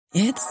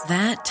It's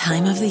that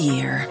time of the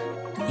year.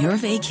 Your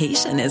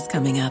vacation is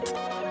coming up.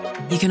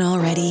 You can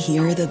already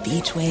hear the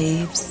beach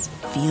waves,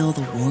 feel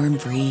the warm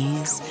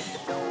breeze,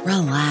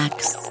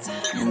 relax,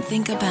 and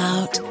think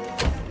about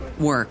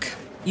work.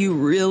 You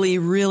really,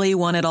 really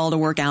want it all to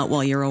work out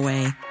while you're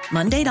away.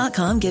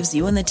 Monday.com gives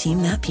you and the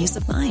team that peace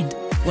of mind.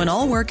 When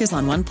all work is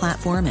on one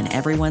platform and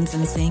everyone's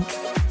in sync,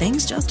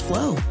 things just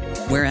flow.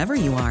 Wherever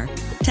you are,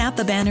 tap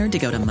the banner to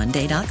go to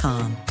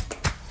Monday.com.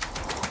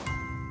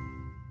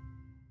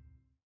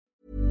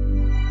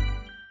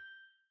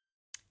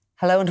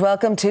 Hello and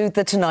welcome to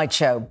The Tonight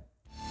Show.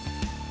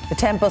 The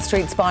Temple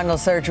Street spinal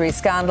surgery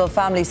scandal.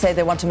 Families say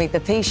they want to meet the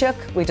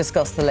Taoiseach. We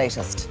discuss the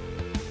latest.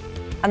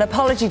 An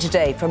apology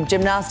today from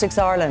Gymnastics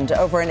Ireland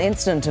over an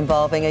incident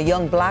involving a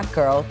young black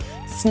girl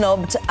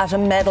snubbed at a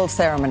medal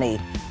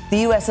ceremony. The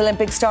US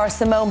Olympic star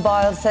Simone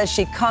Biles says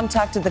she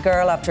contacted the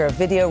girl after a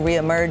video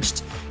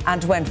re-emerged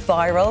and went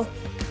viral.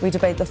 We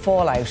debate the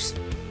fallout.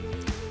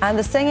 And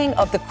the singing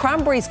of the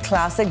Cranberries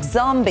classic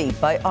Zombie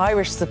by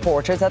Irish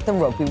supporters at the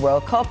Rugby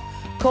World Cup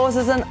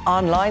causes an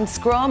online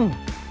scrum.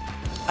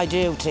 I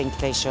do think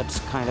they should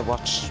kind of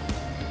watch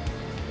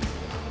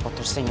what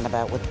they're singing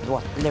about, with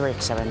what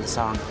lyrics are in the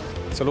song.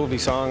 It's a lovely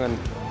song and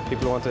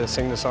people want to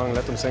sing the song,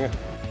 let them sing it.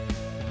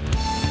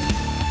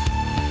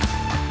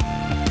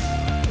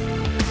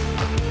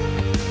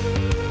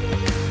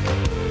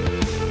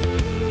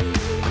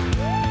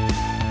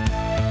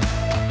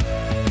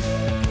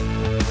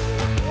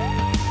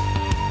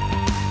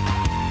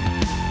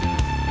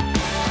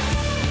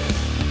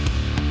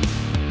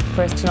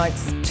 First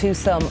tonight's to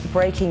some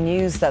breaking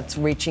news that's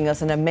reaching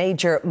us, and a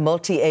major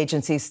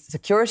multi-agency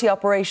security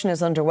operation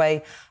is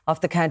underway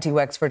off the County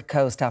Wexford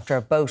coast after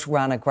a boat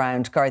ran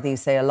aground. Gardaí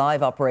say a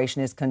live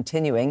operation is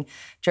continuing.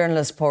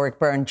 Journalist Pádraig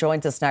Byrne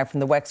joins us now from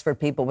the Wexford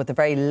People with the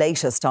very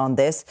latest on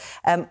this.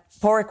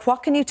 Pádraig,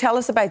 what can you tell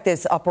us about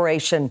this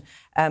operation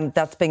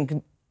that's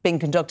been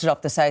conducted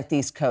off the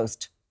southeast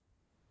coast?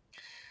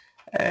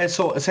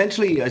 So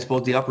essentially, I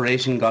suppose the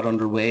operation got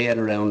underway at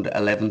around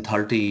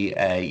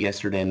 11:30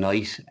 yesterday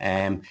night.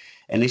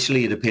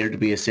 Initially, it appeared to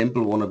be a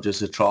simple one of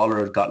just a trawler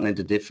had gotten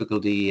into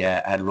difficulty,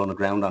 had run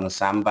aground on a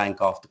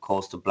sandbank off the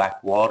coast of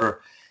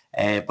Blackwater.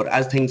 But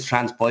as things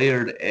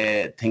transpired,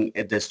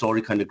 the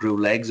story kind of grew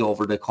legs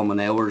over the coming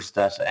hours.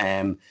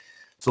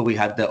 So we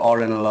had the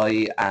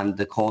RNLI and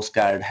the Coast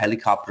Guard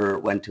helicopter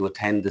went to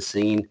attend the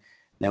scene.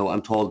 Now,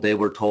 I'm told they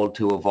were told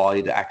to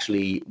avoid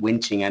actually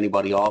winching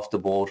anybody off the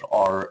boat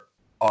or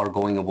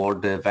going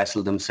aboard the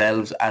vessel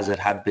themselves, as it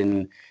had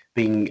been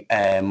being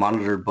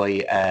monitored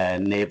by a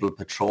naval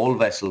patrol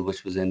vessel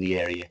which was in the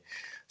area.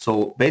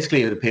 So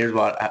basically it appears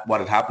what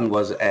had happened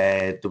was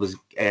there was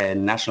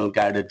National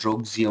Garda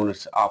Drugs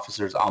Unit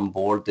officers on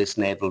board this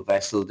naval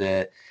vessel,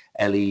 the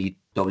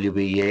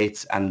LEWB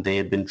Yates, and they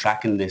had been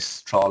tracking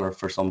this trawler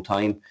for some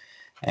time.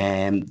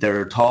 There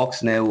are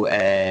talks now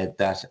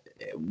that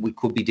we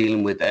could be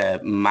dealing with a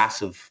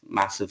massive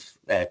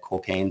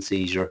cocaine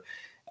seizure.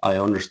 I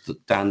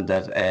understand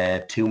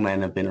that 2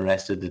 men have been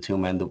arrested, the 2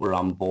 men that were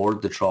on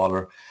board the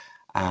trawler.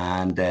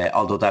 And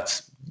although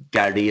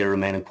Gardaí are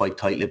remaining quite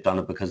tight-lipped on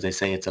it because they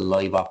say it's a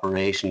live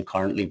operation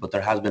currently, but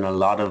there has been a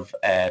lot of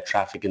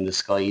traffic in the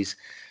skies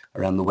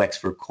around the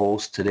Wexford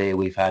coast today.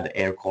 We've had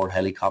Air Corps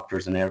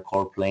helicopters and Air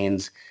Corps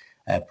planes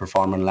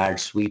performing large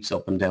sweeps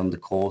up and down the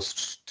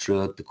coast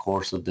throughout the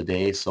course of the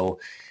day. So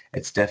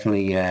it's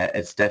definitely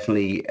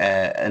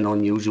an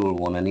unusual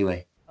one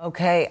anyway.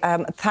 OK,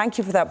 thank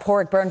you for that,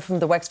 Pádraig Byrne from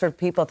the Wexford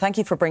People. Thank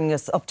you for bringing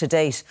us up to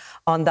date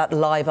on that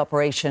live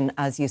operation,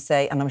 as you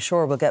say, and I'm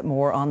sure we'll get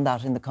more on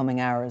that in the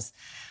coming hours.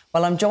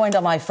 Well, I'm joined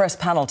on my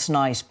first panel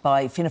tonight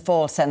by Fianna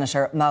Fáil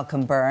Senator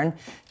Malcolm Byrne,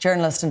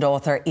 journalist and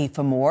author Aoife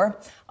Moore,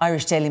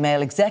 Irish Daily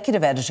Mail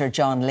Executive Editor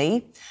John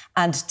Lee,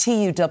 and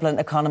TU Dublin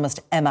economist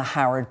Emma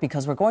Howard,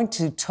 because we're going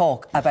to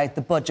talk about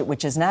the budget,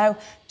 which is now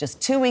just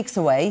 2 weeks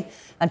away.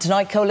 And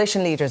tonight,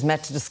 coalition leaders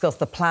met to discuss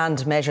the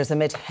planned measures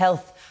amid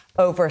health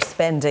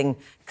overspending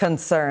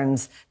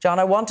concerns. John,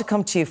 I want to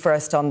come to you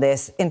first on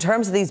this. In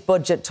terms of these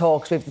budget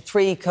talks, we have the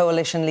 3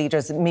 coalition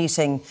leaders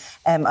meeting,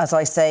 as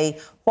I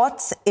say.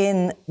 What's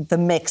in the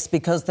mix?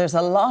 Because there's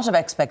a lot of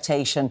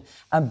expectation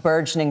and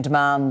burgeoning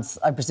demands,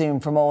 I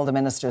presume, from all the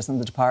ministers and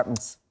the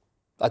departments.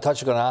 I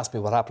thought you were going to ask me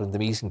what happened in the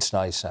meeting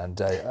tonight,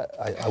 and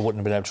I wouldn't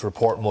have been able to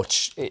report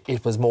much.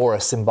 It was more a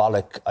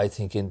symbolic, I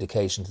think,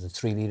 indication that the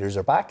 3 leaders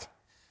are back,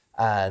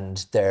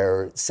 and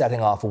they're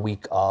setting off a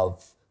week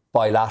of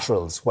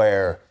bilaterals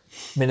where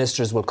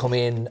ministers will come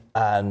in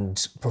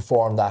and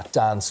perform that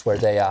dance where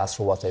they ask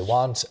for what they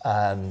want,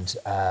 and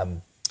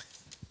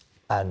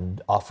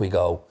off we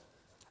go.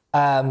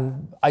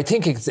 I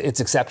think it's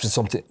accepted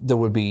something. There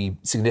will be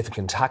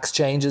significant tax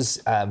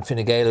changes.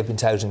 Fine Gael have been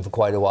touting for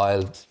quite a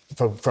while,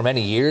 for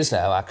many years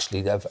now,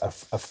 actually, a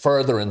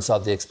furtherance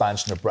of the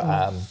expansion of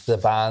the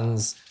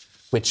bans,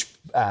 which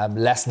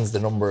lessens the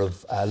number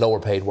of lower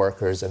paid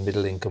workers and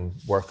middle income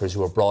workers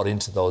who are brought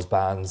into those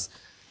bans.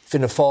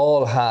 Fianna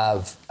Fáil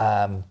have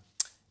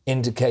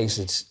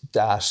indicated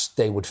that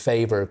they would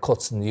favour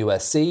cuts in the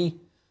USC,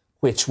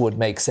 which would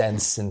make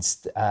sense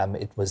since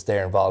it was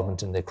their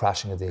involvement in the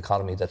crashing of the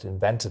economy that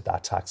invented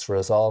that tax for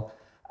us all.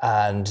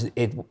 And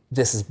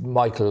this is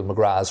Michael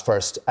McGrath's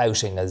first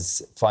outing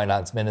as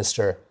finance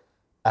minister,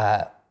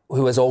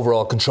 who has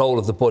overall control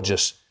of the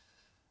budget.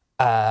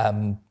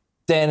 Then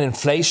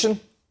inflation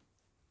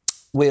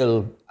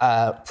will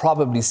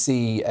probably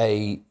see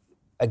a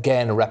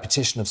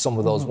repetition of some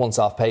of those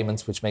once-off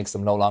payments, which makes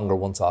them no longer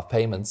once-off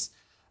payments.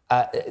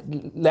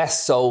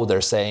 Less so,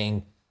 they're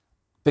saying,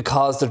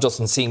 because there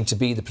doesn't seem to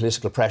be the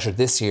political pressure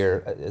this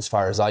year, as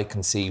far as I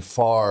can see,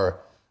 for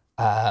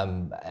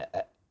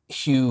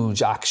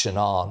huge action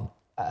on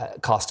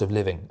cost of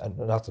living. And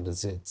not that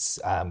it's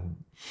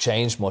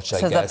changed much,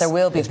 I guess. So that there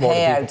will be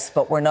payouts,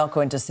 but we're not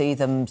going to see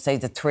them, say I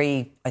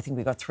think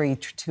we got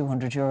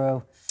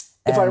 €200.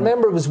 If I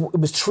remember, it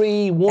was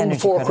three, one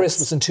before credits.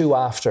 Christmas and two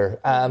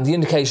after. The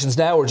indications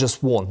now are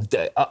just one.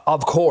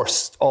 Of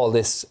course, all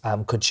this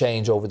could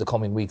change over the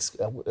coming weeks,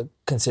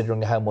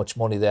 considering how much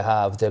money they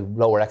have. They'll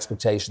lower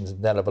expectations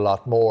and they'll have a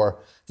lot more.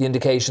 The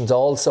indications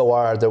also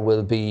are there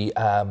will be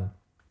a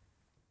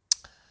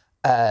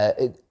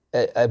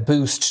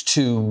boost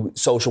to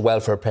social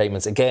welfare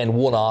payments. Again,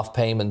 one-off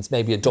payments,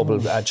 maybe a double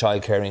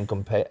childcare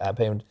income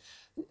payment,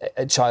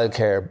 a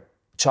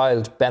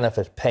child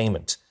benefit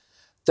payment.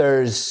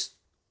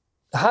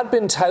 Had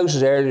been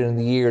touted earlier in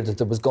the year that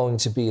there was going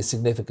to be a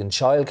significant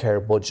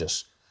childcare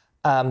budget.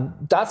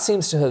 That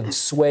seems to have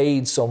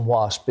swayed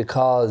somewhat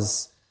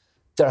because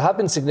there have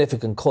been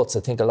significant cuts. I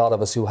think a lot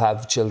of us who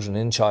have children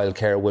in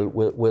childcare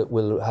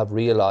will have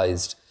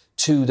realised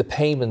to the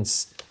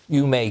payments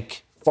you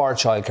make for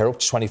childcare, up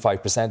to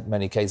 25% in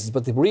many cases.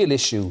 But the real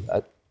issue,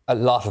 a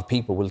lot of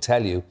people will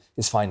tell you,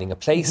 is finding a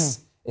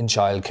place in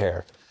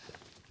childcare.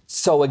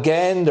 So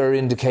again, there are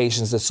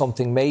indications that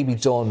something may be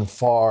done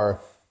for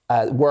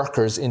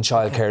workers in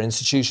childcare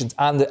institutions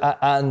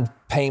and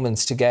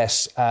payments to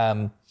get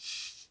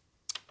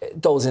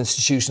those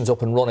institutions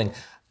up and running.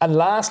 And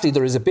lastly,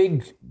 there is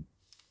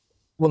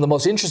one of the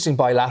most interesting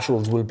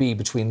bilaterals will be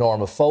between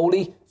Norma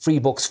Foley, Free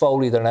Books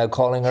Foley, they're now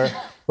calling her,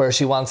 where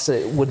she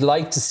would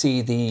like to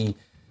see the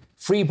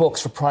free books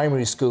for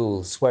primary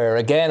schools, where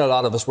again, a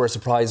lot of us were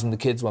surprised when the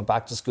kids went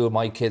back to school.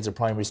 My kids are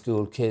primary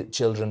school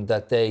children,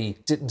 that they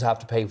didn't have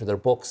to pay for their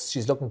books.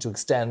 She's looking to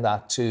extend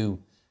that to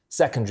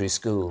secondary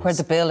schools. Where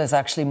the bill is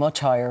actually much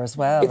higher as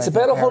well. It's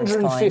about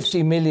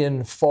 150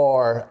 million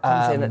for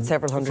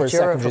several hundred for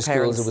euro secondary for parents.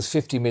 schools. It was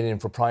 50 million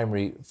for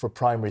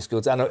primary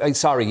schools. And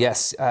sorry,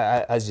 yes,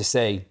 as you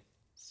say,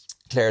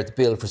 Claire, the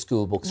bill for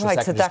school books for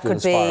secondary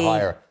schools is far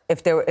higher.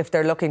 If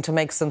they're looking to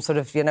make some sort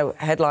of,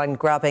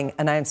 headline-grabbing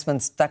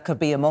announcements, that could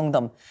be among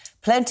them.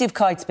 Plenty of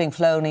kites being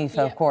flown, Aoife,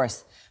 of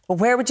course. But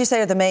where would you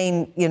say are the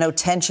main,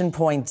 tension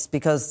points?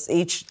 Because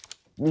each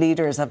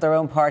leaders have their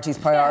own party's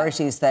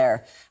priorities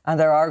there, and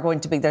there are going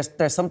to be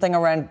there's something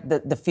around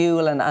the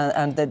fuel and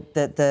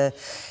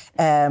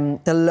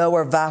the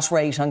lower VAT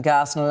rate on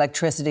gas and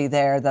electricity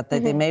there that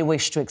they may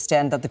wish to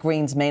extend, that the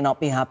Greens may not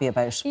be happy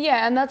about.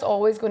 Yeah, and that's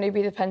always going to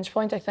be the pinch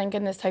point, I think,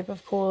 in this type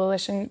of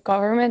coalition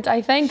government.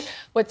 I think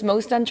what's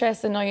most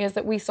interesting now is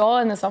that we saw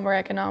in the summer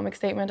economic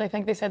statement, I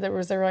think they said there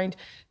was around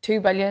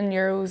 €2 billion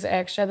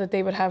extra that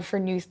they would have for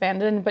new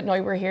spending, but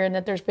now we're hearing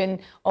that there's been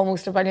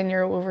almost €1 billion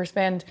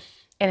overspend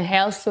in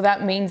health, so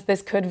that means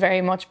this could very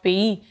much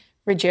be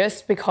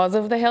reduced because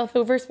of the health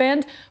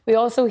overspend. We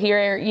also hear,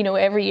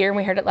 every year, and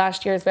we heard it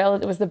last year as well,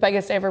 it was the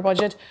biggest ever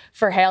budget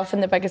for health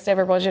and the biggest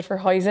ever budget for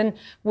housing,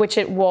 which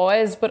it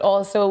was, but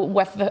also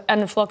with the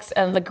influx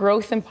and the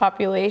growth in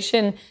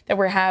population that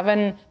we're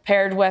having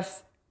paired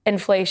with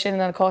inflation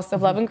and the cost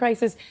of living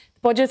crisis,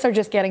 the budgets are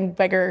just getting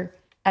bigger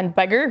and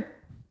bigger.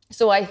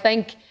 So I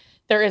think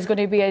there is going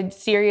to be a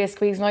serious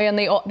squeeze now. And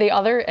the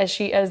other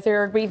issue is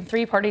there are being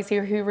three parties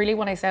here who really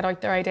want to set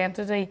out their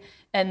identity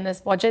in this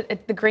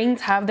budget. The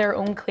Greens have their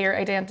own clear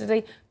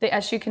identity. The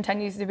issue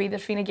continues to be that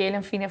Fine Gael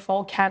and Fianna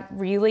Fáil can't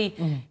really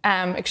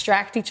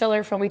extract each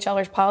other from each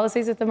other's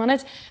policies at the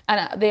minute.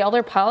 And the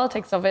other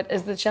politics of it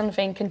is that Sinn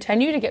Féin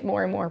continue to get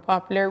more and more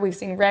popular. We've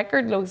seen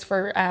record lows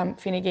for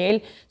Fine Gael.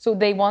 So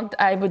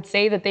I would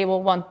say that they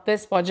will want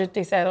this budget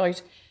they set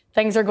out.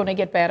 Things are going to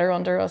get better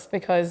under us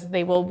because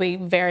they will be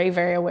very,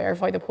 very aware of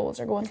how the polls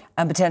are going.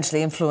 And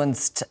potentially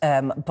influenced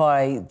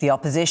by the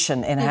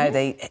opposition in how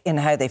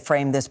they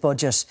frame this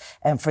budget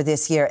for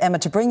this year. Emma,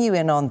 to bring you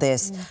in on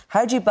this,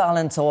 how do you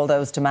balance all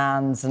those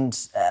demands and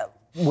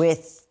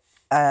with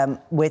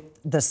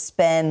the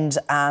spend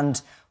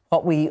and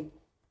what we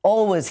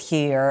always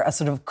hear, a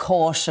sort of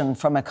caution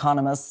from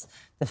economists,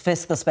 the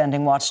fiscal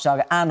spending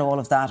watchdog and all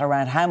of that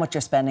around how much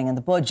you're spending in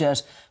the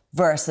budget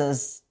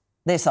versus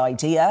this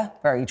idea,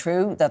 very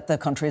true, that the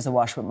country is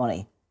awash with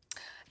money?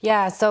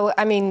 Yeah, so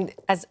I mean,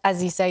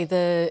 as you say,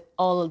 the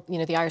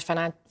Irish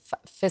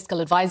Fiscal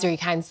Advisory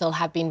Council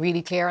have been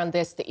really clear on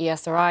this, the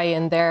ESRI,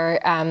 in their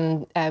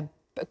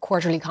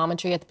quarterly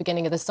commentary at the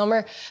beginning of the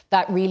summer,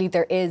 that really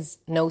there is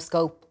no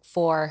scope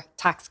for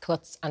tax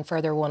cuts and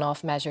further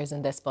one-off measures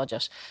in this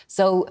budget.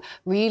 So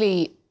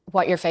really,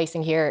 what you're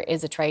facing here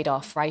is a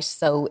trade-off, right?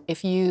 So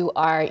if you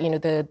are,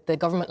 the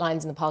government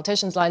lines and the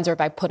politicians' lines are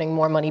about putting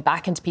more money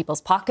back into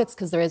people's pockets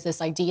because there is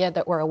this idea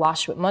that we're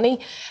awash with money.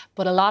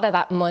 But a lot of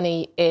that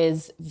money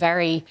is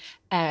very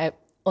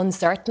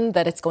uncertain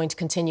that it's going to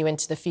continue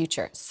into the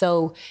future.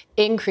 So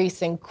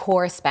increasing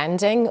core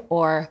spending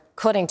or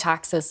cutting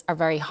taxes are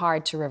very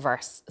hard to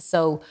reverse.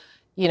 So,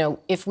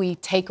 if we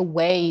take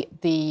away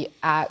the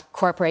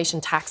corporation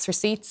tax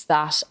receipts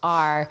that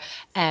are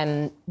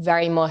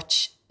very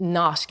much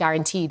not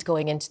guaranteed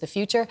going into the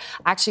future,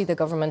 actually the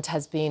government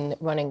has been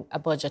running a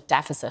budget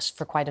deficit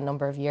for quite a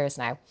number of years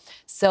now.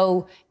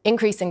 So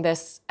increasing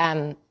this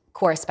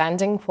core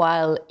spending,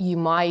 while you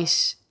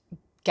might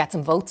get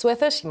some votes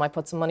with it, you might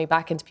put some money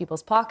back into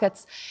people's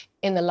pockets,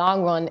 in the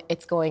long run,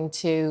 it's going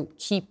to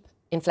keep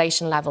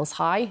inflation levels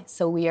high.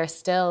 So we are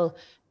still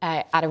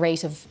at a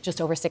rate of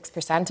just over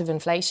 6% of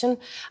inflation.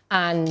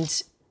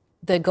 And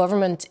the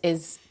government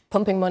is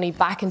pumping money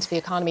back into the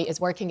economy, is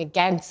working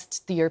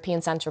against the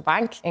European Central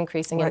Bank,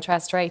 increasing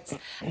interest rates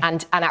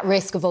and at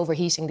risk of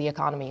overheating the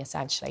economy,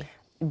 essentially.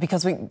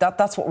 Because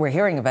that's what we're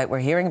hearing about. We're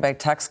hearing about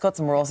tax cuts,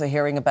 and we're also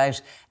hearing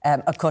about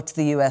a cut to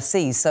the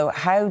USC. So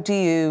how do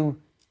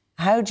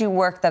you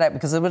work that out?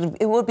 Because it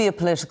would be a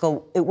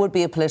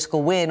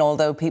political win.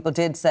 Although people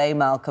did say,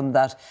 Malcolm,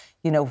 that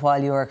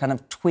while you're kind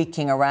of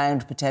tweaking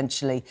around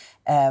potentially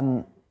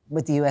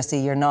with the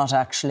USC, you're not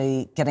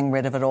actually getting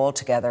rid of it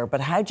altogether.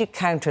 But how do you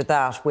counter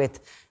that with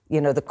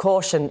the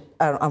caution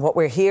and what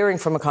we're hearing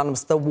from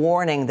economists, the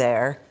warning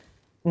there,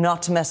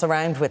 not to mess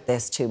around with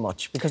this too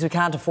much, because we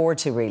can't afford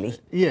to, really.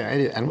 Yeah,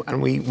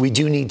 and we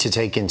do need to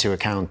take into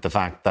account the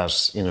fact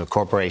that,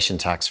 corporation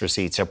tax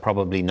receipts are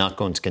probably not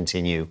going to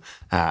continue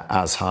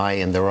as high,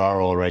 and there are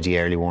already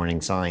early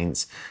warning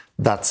signs.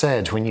 That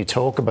said, when you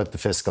talk about the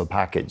fiscal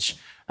package,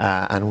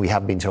 and we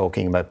have been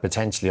talking about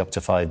potentially up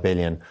to 5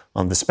 billion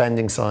on the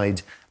spending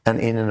side and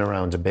in and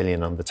around $1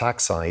 billion on the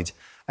tax side,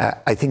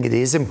 I think it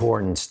is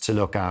important to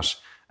look at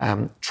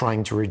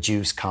trying to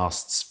reduce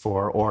costs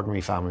for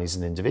ordinary families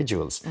and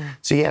individuals.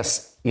 So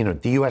yes, the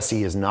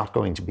USC is not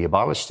going to be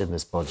abolished in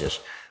this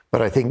budget,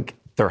 but I think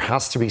there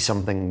has to be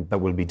something that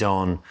will be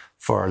done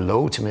for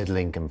low to middle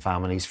income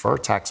families, for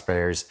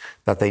taxpayers,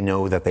 that they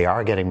know that they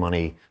are getting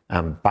money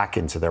back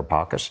into their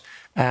pocket.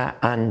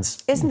 And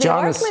isn't the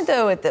argument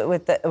though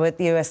with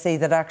the USC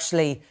that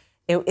actually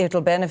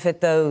it'll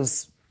benefit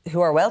those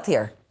who are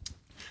wealthier,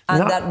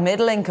 and that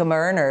middle income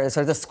earners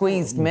or the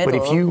squeezed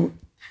middle?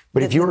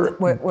 But if you're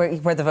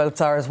where the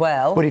votes are as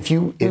well, but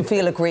who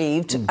feel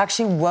aggrieved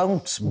actually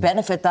won't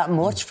benefit that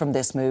much from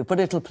this move, but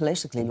it'll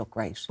politically look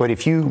great. But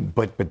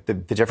the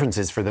difference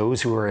is for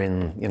those who are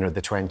in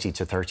the 20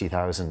 to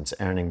 30,000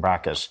 earning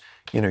bracket,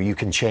 you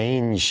can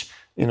change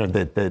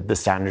the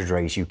standard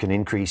rate. You can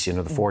increase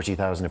the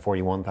 40,000 to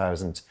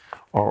 41,000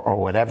 or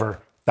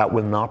whatever. That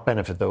will not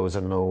benefit those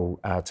in low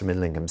to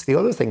middle incomes. The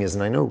other thing is,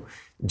 and I know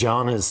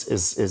John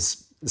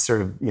is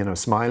sort of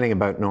smiling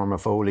about Norma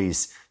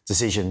Foley's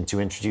decision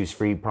to introduce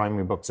free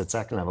primary books at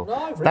second level.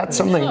 No, that's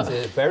something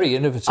very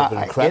innovative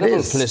and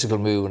incredible political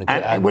move.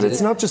 But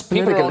it's not just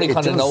political. People are only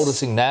kind of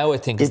noticing now, I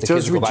think, as the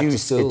kids go back to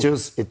school.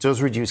 It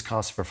does reduce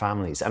costs for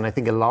families. And I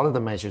think a lot of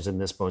the measures in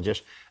this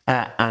budget,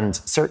 and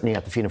certainly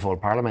at the Fianna Fáil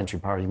Parliamentary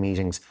Party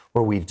meetings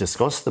where we've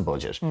discussed the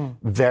budget,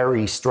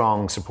 very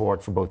strong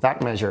support for both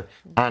that measure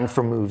and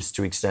for moves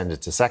to extend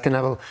it to second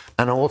level,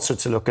 and also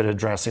to look at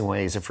addressing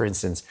ways of, for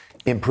instance,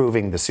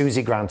 improving the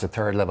SUSI grant at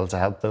third level to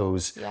help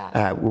those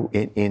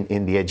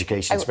in the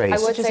education space.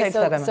 I would say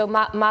so.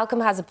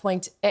 Malcolm has a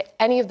point.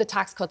 Any of the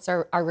tax cuts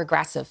are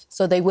regressive,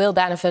 so they will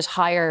benefit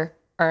higher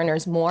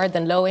earners more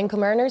than low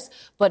income earners.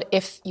 But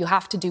if you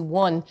have to do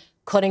one,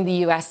 cutting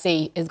the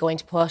USC is going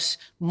to put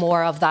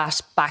more of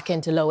that back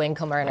into low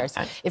income earners.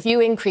 If you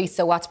increase,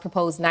 so what's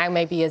proposed now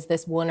maybe is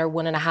this 1,000 or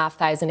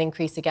 1,500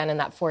 increase again in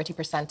that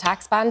 40%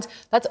 tax band,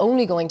 that's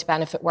only going to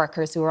benefit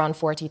workers who are on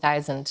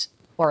 40,000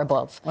 or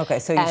above. Okay,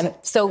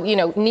 so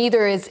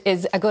neither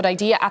is a good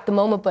idea at the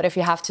moment, but if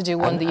you have to do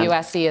one, the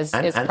USC is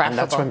preferable. And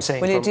that's what I'm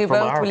saying. Will you do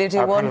both? Will you do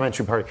one?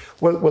 Parliamentary party.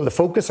 Well, the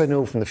focus I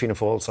know from the Fianna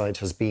Fáil side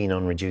has been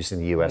on reducing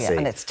the USC.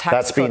 And it's tax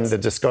That's cuts. Been the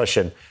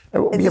discussion.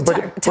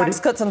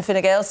 Tax cuts on the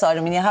Fine Gael side.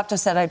 I mean, you have to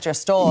set out your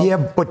stall. Yeah,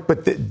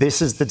 but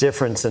this is the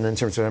difference, and in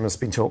terms of what Emma's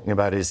been talking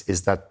about,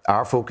 is that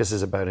our focus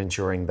is about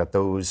ensuring that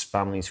those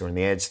families who are on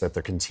the edge, that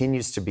there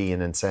continues to be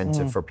an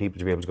incentive for people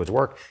to be able to go to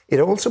work. It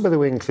also, by the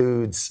way,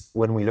 includes,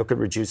 when we look at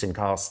reducing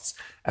costs,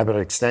 about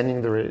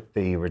extending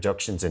the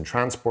reductions in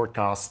transport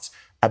costs,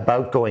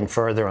 about going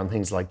further on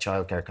things like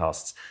childcare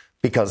costs.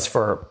 Because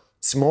for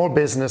small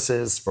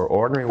businesses, for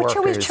ordinary workers...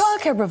 But we have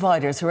childcare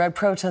providers who are out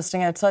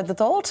protesting outside the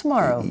Dáil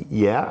tomorrow.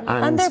 Yeah.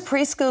 And their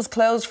preschools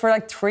closed for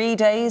like 3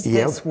 days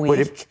this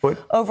week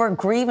over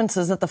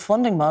grievances that the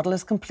funding model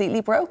is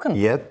completely broken.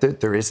 Yeah,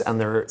 there is.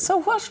 And there. So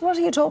what are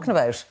you talking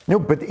about? No,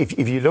 but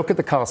if you look at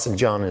the costs, and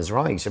John is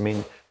right, I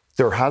mean,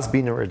 there has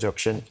been a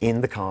reduction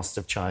in the cost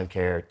of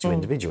childcare to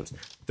individuals.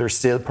 There's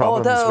still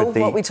problems with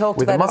the what we talked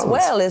with the about as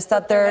models. well is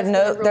that there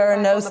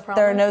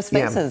are no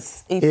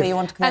spaces. Yeah. Aoife, you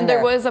want to come in And there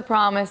there? was a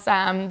promise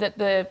that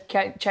the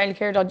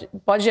childcare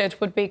budget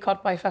would be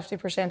cut by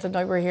 50%, and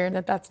now we're hearing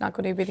that that's not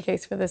going to be the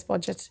case for this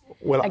budget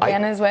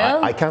as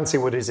well. I can't see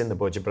what is in the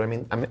budget, but I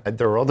mean,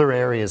 there are other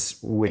areas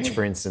which,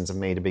 for instance, have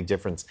made a big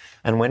difference.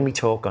 And when we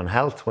talk on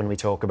health, when we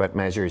talk about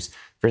measures,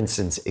 for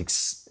instance,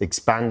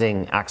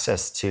 expanding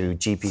access to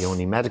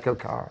GP-only medical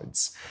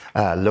cards,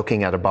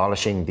 looking at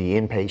abolishing the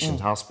inpatient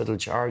hospital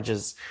charges,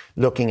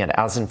 looking at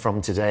as in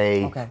from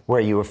today,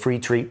 where you have free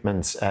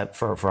treatments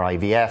for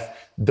IVF.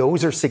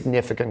 Those are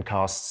significant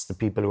costs to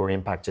people who are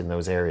impacted in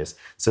those areas.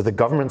 So the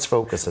government's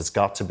focus has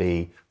got to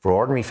be, for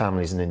ordinary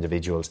families and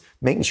individuals,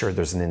 making sure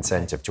there's an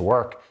incentive to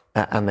work,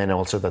 and then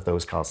also that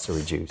those costs are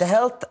reduced. The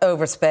health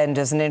overspend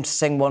is an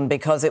interesting one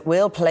because it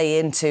will play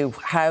into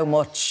how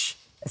much,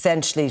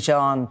 essentially,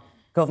 John,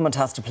 government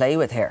has to play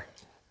with here.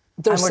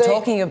 And we're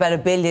talking about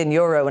 €1 billion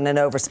in an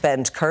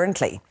overspend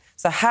currently.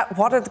 So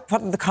what are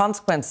the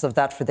consequences of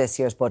that for this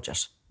year's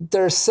budget?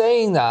 They're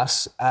saying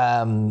that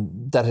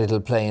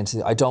it'll play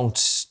into... I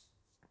don't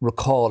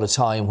recall a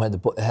time when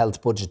the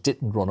health budget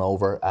didn't run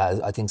over.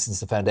 I think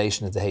since the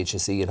foundation of the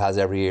HSE, it has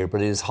every year,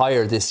 but it is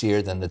higher this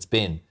year than it's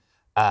been.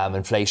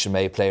 Inflation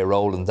may play a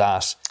role in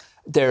that.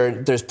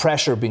 There's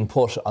pressure being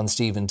put on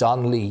Stephen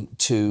Donnelly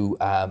to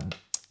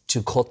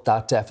cut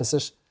that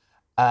deficit.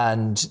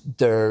 And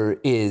there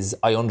is,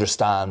 I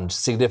understand,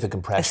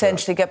 significant pressure.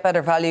 Essentially, get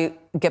better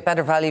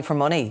value for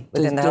money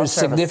within the health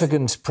service. There's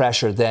significant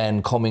pressure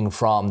then coming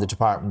from the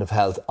Department of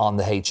Health on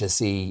the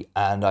HSE.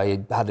 And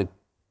I had a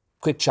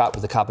quick chat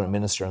with the Cabinet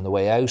Minister on the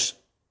way out.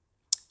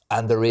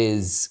 And there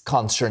is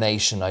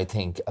consternation, I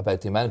think,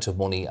 about the amount of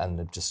money,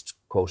 and just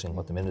quoting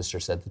what the Minister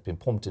said, that's been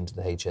pumped into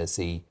the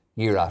HSE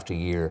year after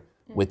year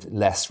with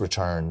less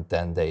return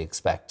than they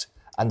expect.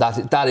 And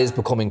that is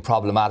becoming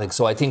problematic.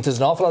 So I think there's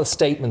an awful lot of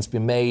statements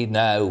being made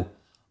now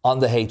on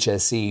the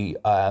HSE,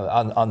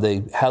 on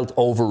the health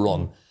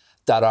overrun,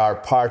 that are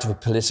part of a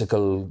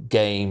political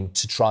game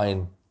to try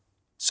and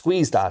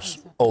squeeze that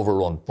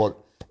overrun. But,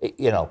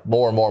 you know,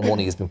 more and more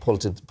money has been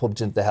pumped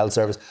into the health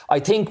service. I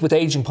think with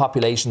ageing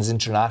populations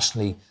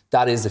internationally,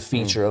 that is a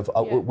feature of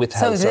with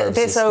health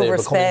services. They're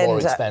becoming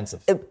more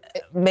expensive.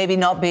 Maybe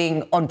not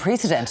being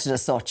unprecedented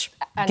as such,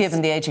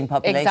 given the ageing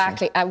population.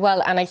 Exactly.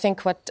 Well, and I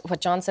think what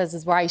John says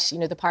is right. You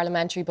know, the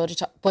Parliamentary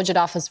Budget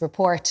Office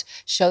report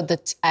showed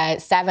that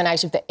 7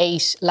 out of the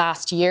 8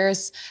 last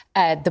years,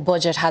 the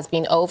budget has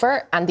been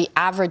over, and the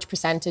average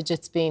percentage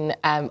it's been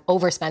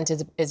overspent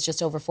is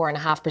just over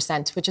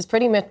 4.5%, which is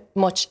pretty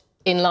much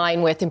in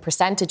line with, in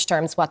percentage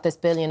terms, what this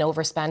billion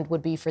overspend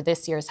would be for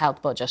this year's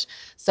health budget.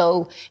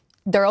 So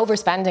they're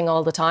overspending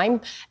all the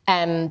time.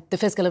 The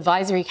Fiscal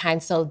Advisory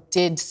Council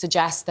did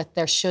suggest that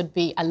there should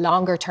be a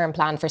longer-term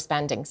plan for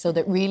spending, so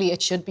that really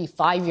it should be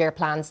 5-year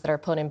plans that are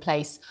put in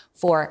place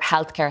for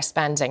healthcare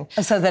spending.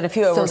 So that if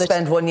you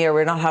overspend 1 year,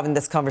 we're not having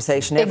this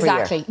conversation every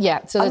year. Exactly,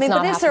 yeah. So I mean,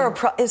 but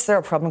is there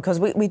a problem?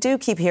 Because we do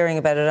keep hearing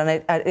about it,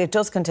 and it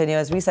does continue.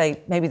 As we say,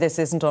 maybe this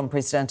isn't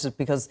unprecedented,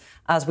 because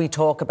as we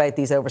talk about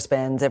these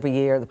overspends every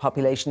year, the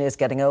population is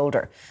getting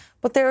older.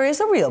 But there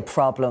is a real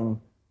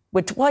problem.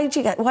 Why'd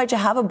you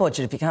have a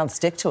budget if you can't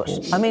stick to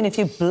it? I mean, if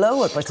you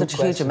blow it by such a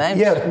huge amount.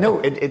 Yeah,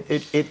 no, it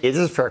is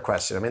a fair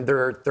question. I mean, there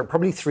are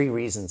probably 3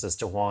 reasons as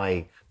to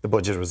why the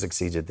budget was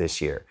exceeded this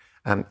year.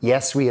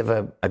 Yes, we have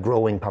a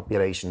growing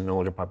population, an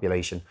older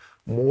population.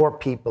 More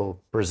people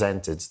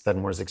presented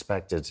than was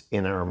expected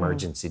in our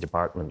emergency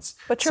departments.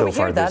 But we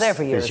hear that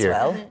every year as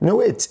well. No,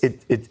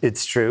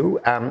 it's true.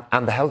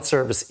 And the health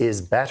service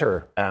is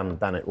better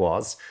than it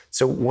was.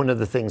 So one of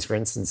the things, for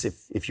instance,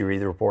 if you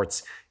read the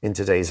reports in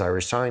today's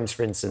Irish Times,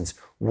 for instance,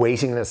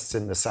 waiting lists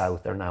in the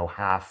south are now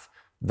half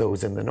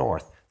those in the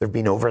north. There have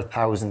been over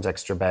 1,000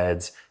 extra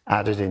beds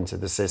added into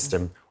the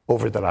system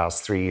over the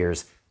last 3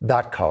 years.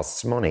 That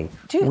costs money.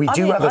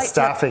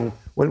 Staffing...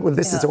 Well,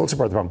 this is also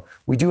part of the problem.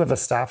 We do have a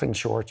staffing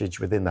shortage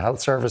within the health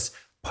service.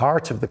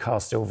 Part of the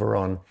cost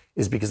overrun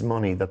is because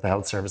money that the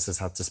health services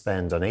had to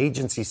spend on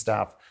agency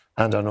staff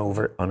and on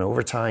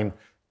overtime.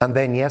 And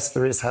then, yes,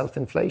 there is health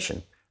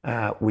inflation,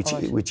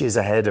 which is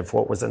ahead of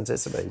what was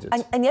anticipated.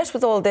 And yet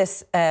with all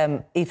this,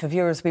 Aoife,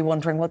 viewers will be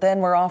wondering, well, then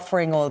we're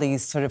offering all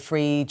these sort of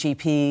free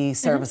GP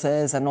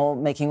services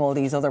and making all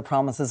these other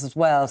promises as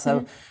well.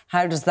 So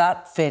how does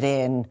that fit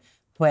in?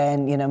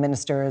 When, you know,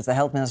 the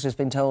health minister has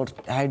been told,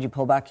 how do you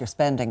pull back your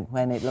spending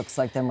when it looks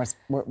like then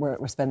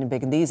we're spending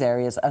big in these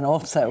areas? And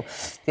also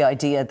the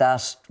idea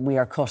that we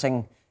are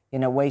cutting, you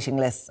know, waiting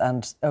lists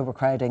and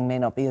overcrowding may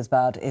not be as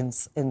bad in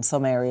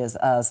some areas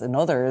as in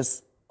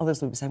others.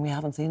 others would be saying we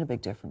haven't seen a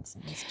big difference.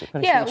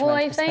 Yeah, well,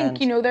 I think,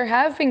 there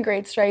have been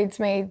great strides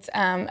made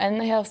in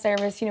the health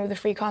service, the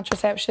free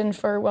contraception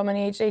for women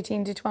aged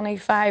 18 to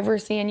 25. We're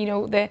seeing,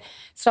 the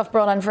stuff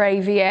brought on for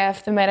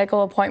IVF, the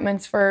medical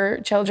appointments for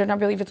children, I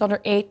believe it's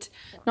under 8.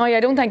 Now, I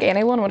don't think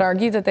anyone would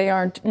argue that they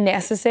aren't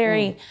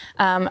necessary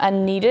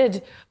and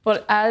needed.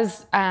 But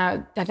as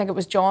I think it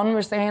was John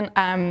was saying,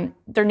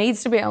 there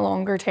needs to be a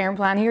longer term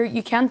plan here.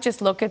 You can't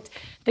just look at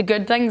the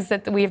good things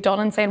that we've done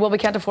and saying, well, we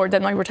can't afford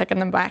them, now we're taking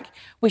them back.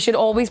 We should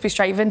always be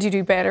striving to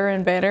do better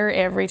and better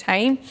every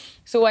time.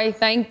 So I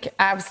think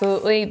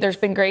absolutely there's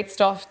been great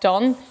stuff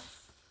done.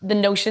 The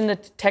notion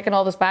that taking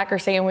all this back or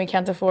saying we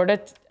can't afford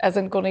it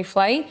isn't going to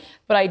fly.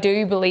 But I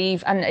do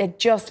believe, and it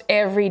just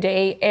every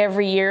day,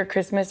 every year,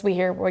 Christmas, we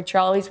hear about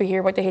trolleys, we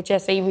hear about the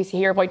HSE, we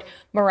hear about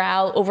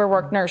morale,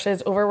 overworked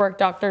nurses, overworked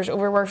doctors,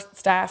 overworked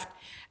staff.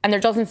 And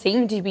there doesn't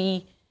seem to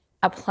be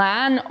a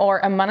plan or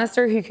a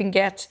minister who can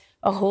get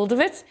a hold of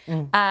it.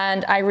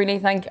 And I really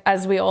think,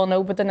 as we all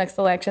know, but the next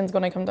election is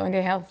going to come down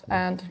to health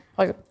and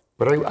housing.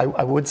 But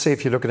I would say,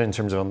 if you look at it in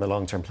terms of on the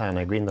long-term plan,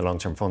 I agree in the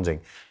long-term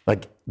funding,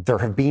 like there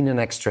have been an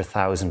extra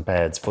 1,000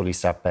 beds, fully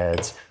staffed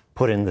beds,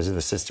 put into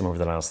the system over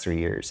the last 3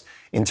 years.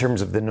 In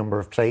terms of the number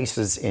of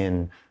places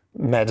in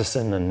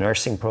medicine and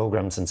nursing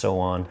programs and so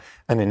on,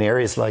 and in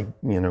areas like,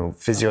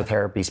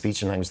 physiotherapy,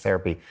 speech and language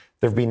therapy,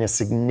 there have been a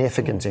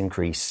significant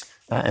increase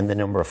in the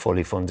number of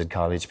fully funded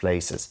college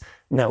places.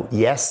 Now,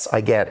 yes,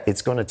 I get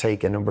it's going to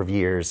take a number of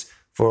years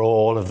for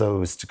all of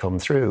those to come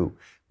through,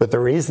 but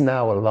there is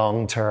now a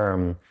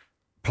long-term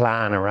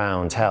plan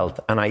around health.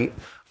 And I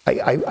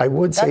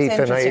would say, that's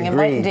interesting. It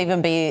mightn't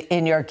even be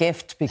in your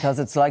gift because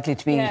it's likely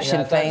to be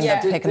Sinn Féin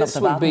that's picking up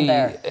the baton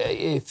there.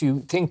 If you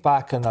think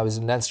back, and I was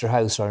in Leinster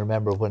House, I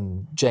remember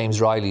when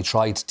James Riley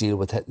tried to deal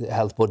with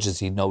health budgets,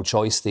 he had no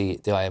choice. The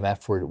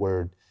IMF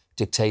were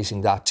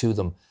dictating that to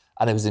them.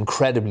 And it was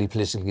incredibly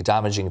politically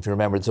damaging. If you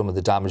remember some of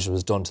the damage that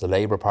was done to the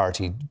Labour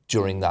Party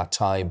during that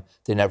time,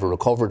 they never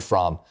recovered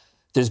from.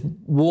 There's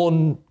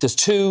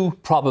two,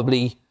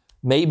 probably,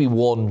 maybe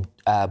one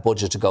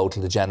budget to go to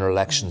the general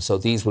election. So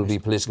these will be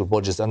political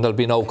budgets, and there'll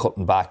be no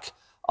cutting back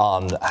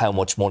on how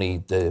much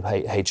money the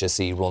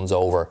HSE runs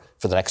over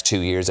for the next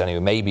 2 years anyway.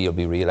 Maybe you'll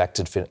be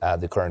re-elected,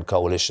 the current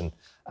coalition,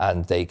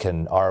 and they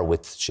are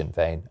with Sinn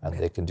Féin, and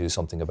they can do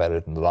something about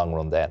it in the long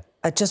run then.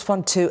 I just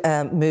want to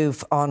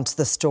move on to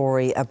the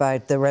story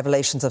about the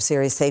revelations of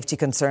serious safety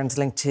concerns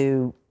linked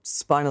to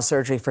spinal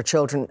surgery for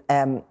children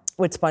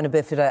with spina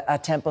bifida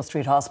at Temple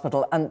Street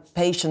Hospital. And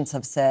patients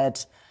have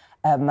said,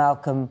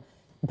 Malcolm,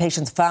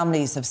 patients'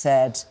 families have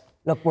said,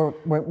 look,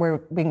 we're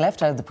being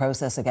left out of the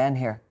process again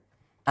here,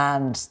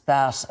 and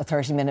that a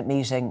 30-minute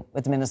meeting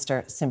with the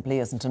Minister simply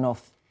isn't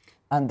enough.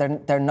 And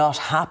they're not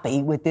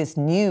happy with this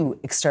new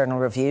external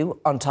review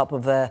on top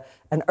of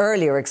an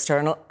earlier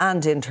external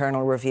and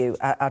internal review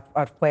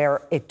at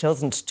where it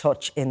doesn't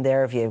touch in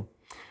their view.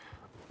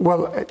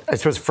 Well, I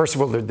suppose, first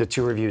of all, the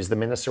two reviews, the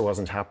Minister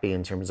wasn't happy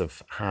in terms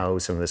of how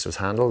some of this was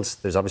handled.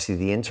 There's obviously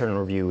the internal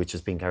review, which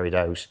is being carried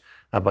out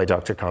by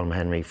Dr. Colm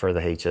Henry for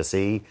the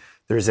HSE.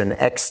 There's an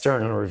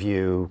external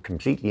review,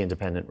 completely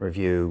independent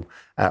review,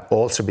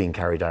 also being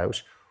carried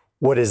out.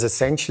 What is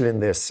essential in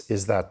this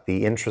is that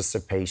the interests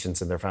of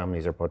patients and their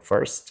families are put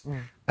first.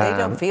 They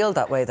don't feel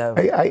that way, though.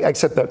 I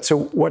accept that. So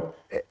what,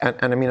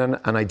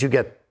 and I do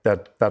get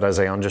that as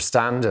I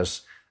understand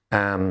it,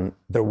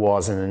 there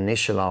was an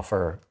initial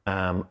offer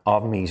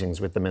of meetings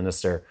with the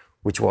Minister,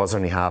 which was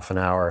only half an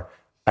hour.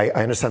 I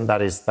understand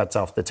that's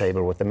off the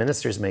table. What the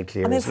Minister's made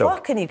clear is, look,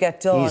 what can you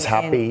get done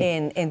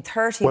in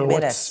 30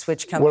 minutes,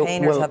 which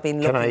campaigners have been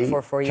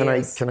looking for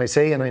years? Can I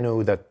say, and I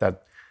know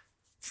that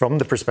from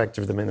the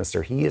perspective of the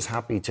Minister, he is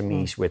happy to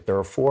meet with, there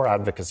are 4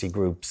 advocacy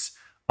groups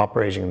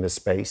operating in this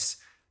space.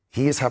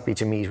 He is happy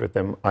to meet with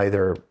them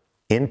either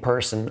in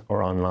person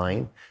or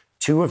online.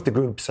 2 of the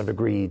groups have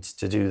agreed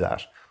to do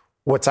that.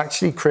 What's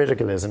actually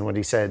critical is, and what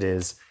he said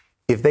is,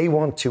 if they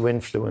want to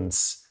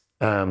influence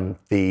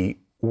the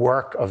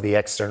work of the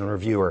external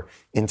reviewer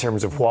in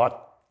terms of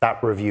what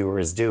that reviewer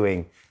is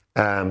doing,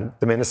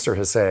 the Minister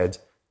has said,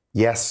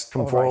 yes,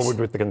 come forward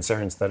with the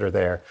concerns that are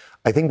there.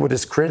 I think what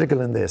is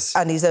critical in this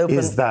and he's open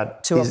is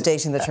that to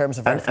updating the terms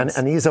of reference.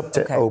 And he's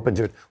open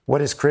to it.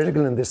 What is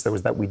critical in this, though,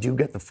 is that we do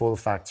get the full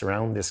facts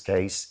around this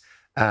case.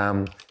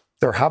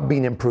 There have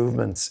been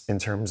improvements in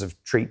terms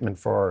of treatment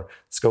for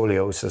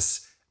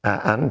scoliosis,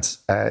 and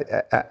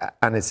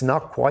it's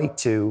not quite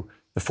to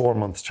the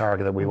 4-month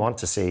target that we want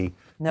to see.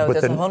 No,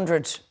 but there's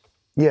 100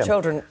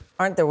 children,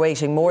 aren't there,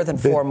 waiting more than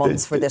 4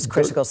 months for this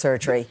critical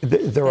surgery?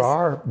 There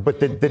are, but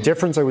the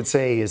difference, I would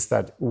say, is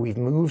that we've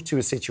moved to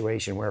a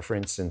situation where, for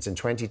instance, in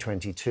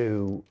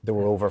 2022, there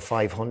were over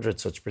 500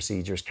 such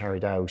procedures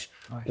carried out,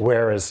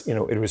 whereas,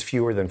 it was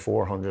fewer than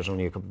 400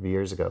 only a couple of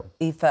years ago.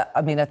 Aoife,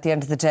 I mean, at the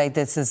end of the day,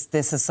 this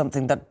is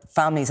something that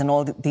families and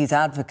all these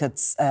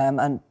advocates,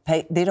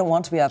 they don't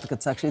want to be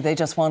advocates, actually. They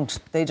just want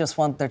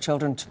their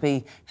children to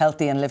be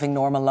healthy and living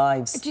normal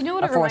lives. Do you know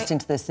what are forced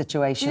into this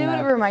situation Do you know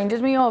now. what it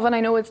reminded me of? And I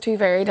know it's 2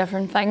 very different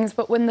different things.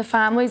 But when the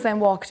families then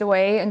walked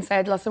away and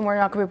said, listen, we're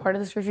not going to be part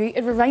of this review,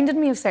 it reminded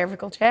me of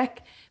cervical check.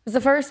 It was the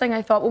first thing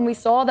I thought when we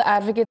saw the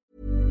advocate.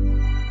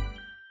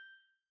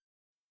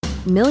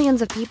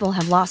 Millions of people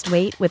have lost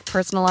weight with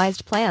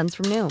personalized plans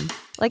from Noom.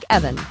 Like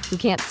Evan, who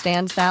can't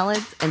stand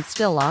salads and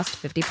still lost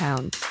 50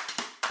 pounds.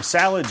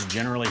 Salads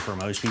generally for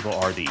most people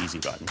are the easy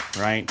button,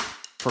 right?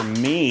 For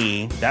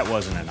me, that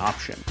wasn't an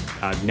option.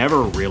 I never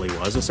really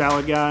was a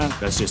salad guy.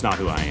 That's just not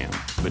who I am.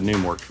 But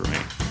Noom worked for me.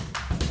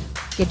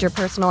 Get your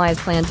personalized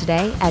plan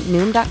today at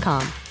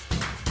Noom.com.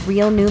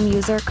 Real Noom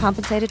user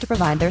compensated to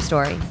provide their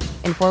story.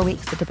 In 4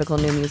 weeks, the typical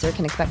Noom user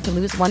can expect to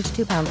lose 1 to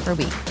 2 pounds per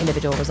week.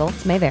 Individual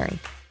results may vary.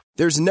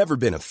 There's never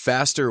been a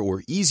faster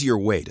or easier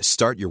way to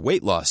start your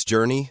weight loss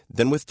journey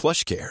than with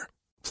PlushCare.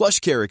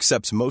 PlushCare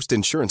accepts most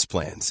insurance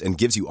plans and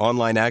gives you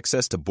online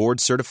access to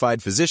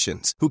board-certified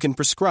physicians who can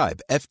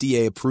prescribe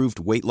FDA-approved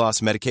weight loss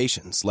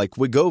medications like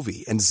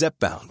Wegovy and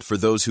Zepbound for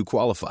those who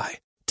qualify.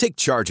 Take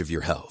charge of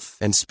your health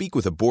and speak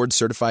with a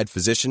board-certified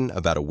physician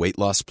about a weight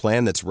loss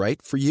plan that's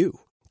right for you.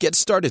 Get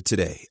started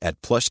today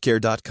at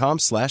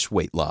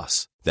plushcare.com/weight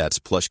loss. That's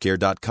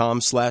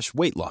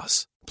plushcare.com/weight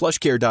loss.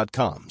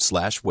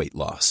 plushcare.com/weight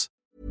loss.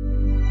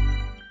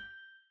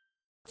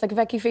 It's like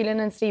Vicky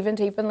Phelan and Stephen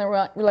Teep and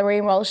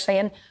Lorraine Walsh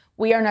saying,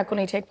 we are not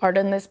going to take part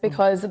in this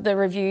because the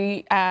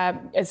review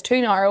is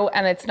too narrow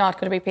and it's not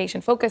going to be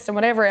patient focused and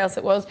whatever else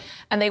it was,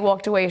 and they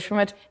walked away from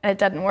it and it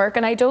didn't work.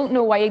 And I don't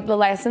know why the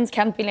lessons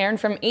can't be learned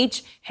from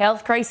each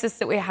health crisis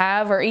that we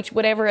have, or each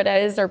whatever it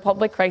is, or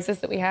public crisis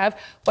that we have,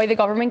 why the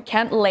government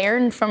can't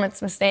learn from its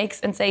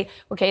mistakes and say,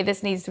 okay,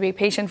 this needs to be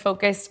patient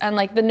focused. And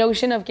like the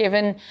notion of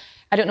giving,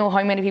 I don't know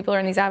how many people are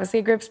in these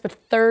advocacy groups, but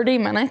 30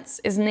 minutes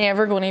is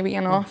never going to be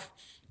enough.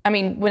 I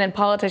mean, when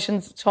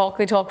politicians talk,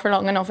 they talk for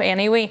long enough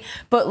anyway.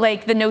 But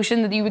like the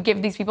notion that you would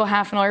give these people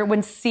half an hour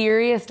when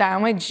serious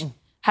damage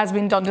has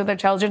been done to their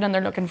children and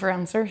they're looking for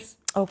answers.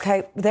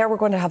 OK, there we're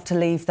going to have to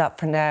leave that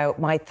for now.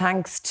 My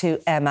thanks to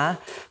Emma.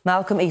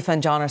 Malcolm, Aoife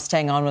and John are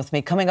staying on with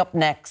me. Coming up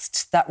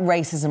next, that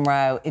racism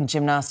row in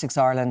Gymnastics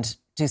Ireland.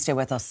 Do stay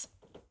with us.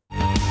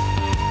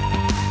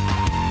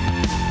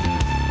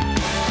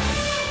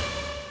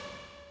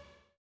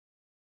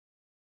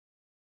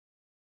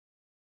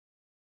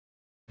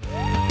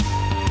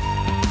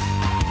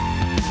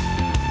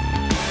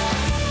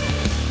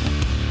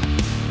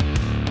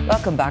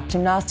 Welcome back.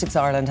 Gymnastics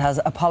Ireland has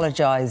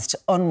apologised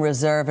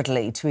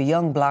unreservedly to a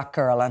young black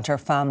girl and her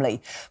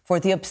family for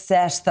the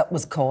upset that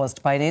was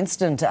caused by an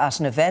incident at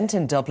an event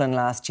in Dublin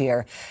last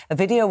year. A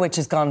video which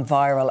has gone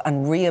viral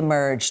and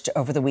re-emerged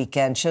over the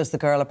weekend shows the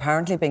girl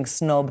apparently being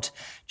snubbed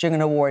during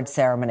an award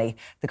ceremony.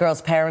 The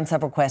girl's parents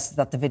have requested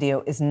that the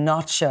video is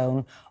not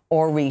shown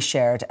or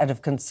reshared out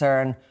of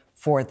concern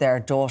for their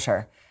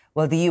daughter.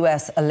 Well, the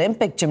US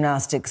Olympic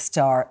gymnastics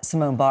star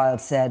Simone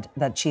Biles said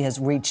that she has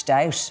reached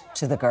out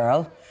to the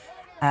girl.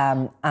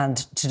 And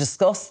to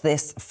discuss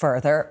this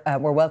further,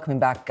 we're welcoming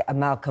back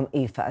Malcolm,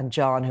 Aoife and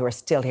John, who are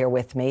still here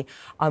with me.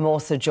 I'm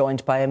also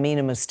joined by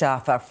Amina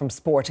Mustafa from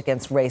Sport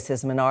Against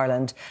Racism in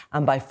Ireland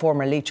and by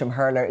former Leitrim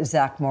hurler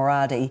Zach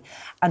Moradi.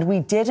 And we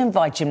did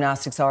invite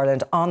Gymnastics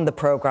Ireland on the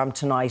programme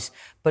tonight,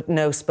 but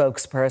no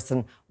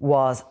spokesperson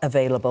was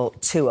available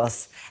to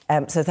us.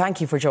 So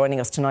thank you for joining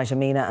us tonight,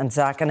 Amina and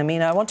Zach. And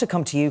Amina, I want to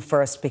come to you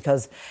first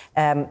because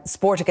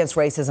Sport Against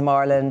Racism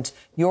Ireland,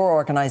 your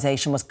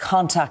organisation, was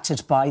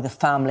contacted by the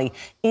family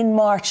in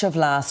March of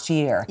last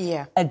year,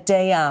 a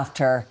day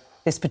after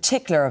this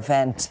particular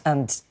event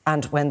and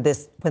when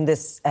this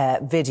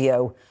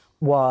video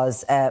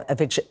was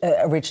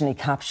originally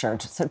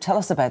captured. So tell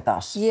us about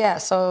that. Yeah,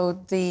 so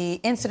the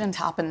incident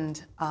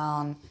happened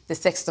on the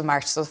 6th of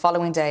March. So the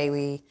following day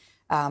we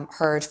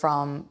heard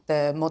from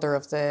the mother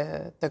of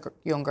the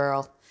young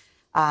girl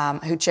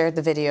who shared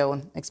the video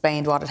and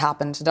explained what had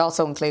happened. It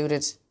also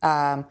included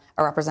a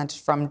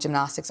representative from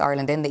Gymnastics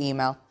Ireland in the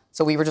email.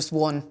 So we were just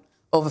one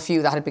of a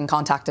few that had been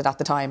contacted at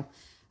the time.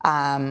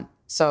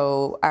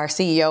 So our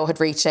CEO had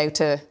reached out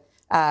to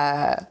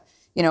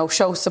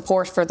show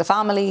support for the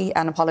family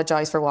and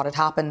apologise for what had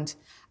happened.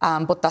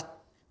 But that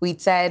we'd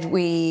said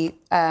we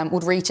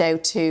would reach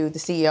out to the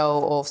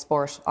CEO of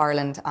Sport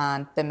Ireland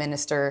and the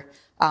Minister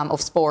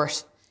of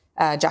Sport,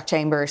 Jack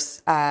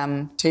Chambers,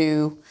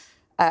 to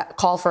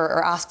call for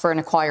or ask for an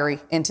inquiry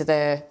into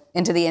the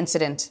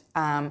incident.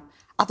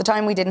 At the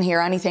time, we didn't hear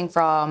anything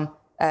from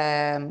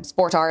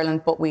Sport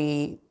Ireland, but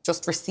we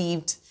just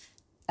received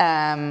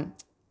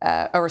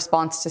a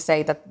response to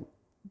say that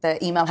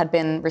the email had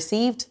been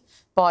received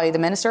by the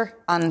minister,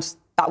 and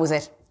that was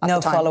it.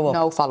 No follow-up.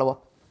 No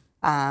follow-up.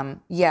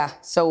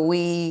 So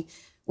we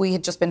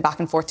had just been back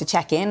and forth to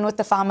check in with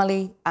the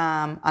family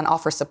and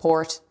offer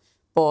support,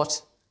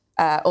 but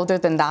other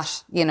than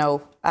that,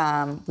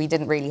 we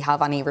didn't really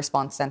have any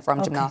response then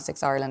from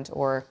Gymnastics Ireland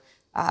or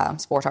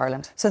Sport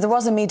Ireland. So there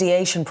was a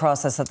mediation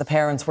process that the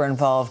parents were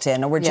involved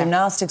in, or were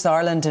Gymnastics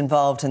Ireland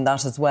involved in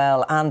that as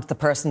well, and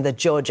the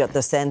judge at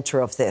the centre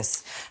of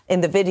this?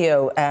 In the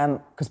video,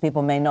 because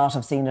people may not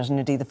have seen it, and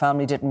indeed the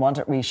family didn't want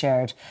it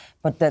reshared,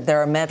 but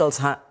there are medals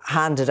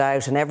handed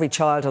out, and every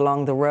child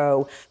along the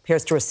row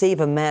appears to receive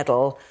a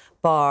medal,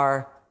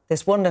 bar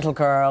this one little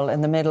girl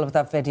in the middle of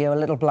that video, a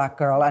little black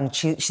girl, and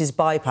she's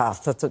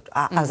bypassed,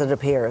 as it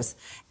appears.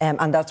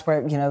 And that's where,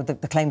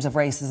 the claims of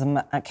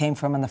racism came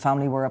from, and the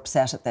family were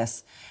upset at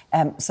this.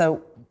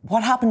 So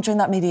what happened during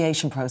that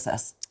mediation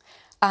process?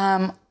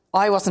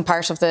 I wasn't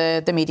part of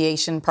the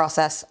mediation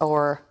process,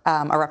 or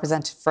a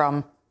representative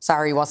from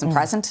Sari wasn't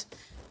present.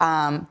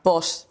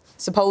 But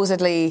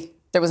supposedly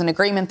there was an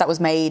agreement that was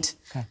made.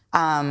 Okay.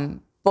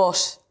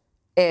 But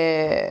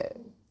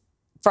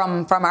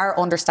from our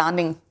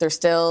understanding, there's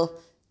still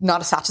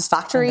not a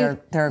satisfactory. And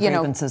there are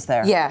grievances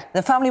there. Yeah.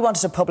 The family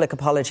wanted a public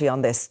apology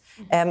on this.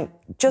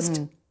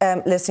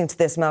 Listening to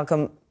this,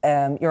 Malcolm,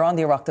 you're on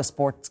the Oireachtas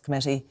Sports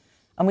Committee,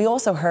 and we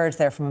also heard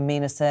there from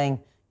Amina saying,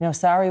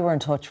 Sari were in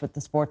touch with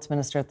the sports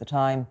minister at the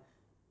time,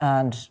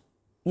 and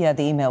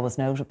the email was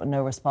noted, but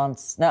no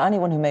response. Now,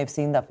 anyone who may have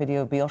seen that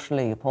video would be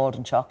utterly appalled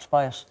and shocked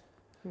by it.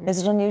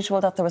 Is it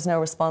unusual that there was no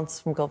response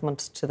from government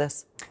to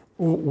this?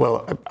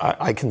 Well,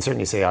 I can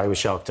certainly say I was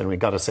shocked, and we've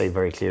got to say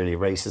very clearly,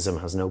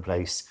 racism has no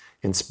place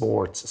in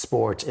sport.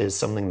 Sport is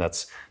something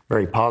that's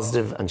very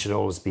positive and should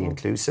always be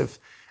inclusive.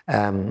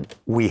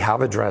 We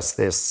have addressed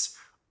this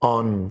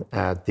on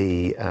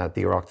the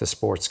Oireachtas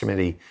Sports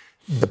Committee,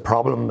 the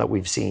problem that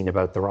we've seen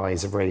about the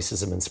rise of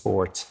racism in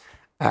sport.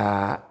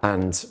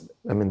 And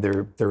I mean,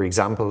 there are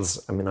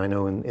examples. I mean, I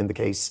know in the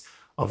case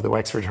of the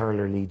Wexford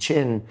hurler Lee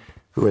Chin,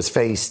 who has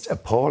faced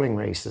appalling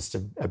racist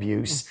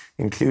abuse,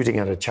 including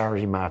at a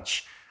charity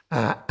match.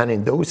 And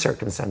in those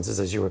circumstances,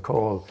 as you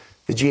recall,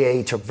 the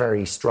GAA took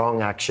very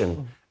strong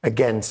action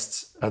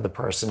against the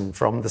person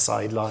from the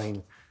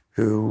sideline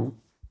who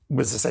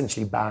was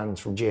essentially banned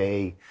from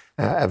GAA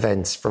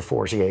events for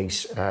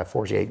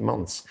 48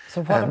 months.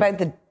 So what about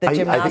the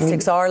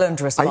Gymnastics Ireland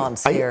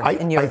response here,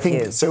 in your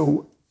view?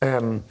 So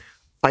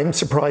I'm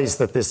surprised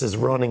that this is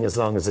running as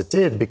long as it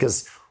did,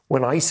 because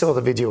when I saw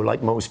the video,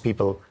 like most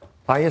people,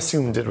 I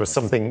assumed it was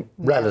something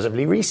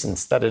relatively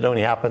recent, that it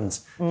only happened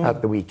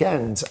at the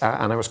weekend.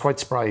 And I was quite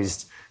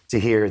surprised to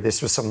hear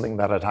this was something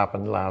that had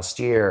happened last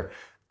year,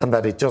 and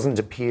that it doesn't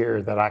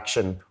appear that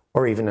action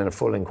or even in a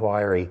full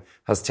inquiry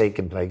has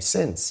taken place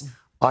since.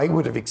 I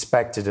would have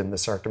expected in the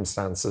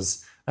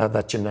circumstances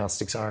that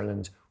Gymnastics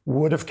Ireland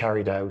would have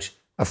carried out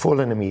a full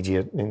and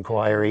immediate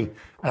inquiry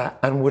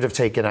and would have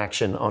taken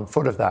action on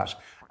foot of that.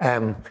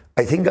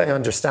 I think I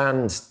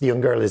understand the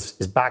young girl is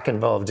back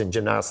involved in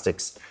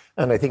gymnastics,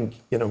 and I think,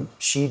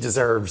 she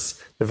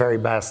deserves the very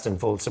best and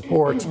full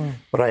support.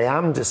 But I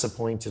am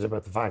disappointed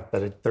about the fact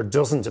that there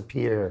doesn't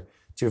appear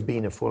to have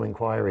been a full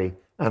inquiry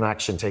and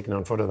action taken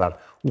on foot of that.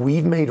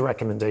 We've made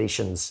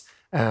recommendations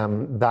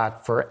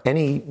that for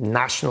any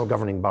national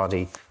governing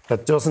body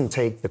that doesn't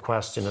take the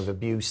question of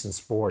abuse in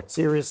sport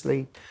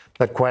seriously,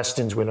 that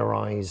questions will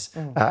arise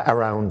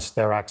around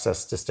their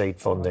access to state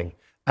funding.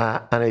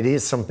 And it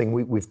is something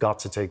we've got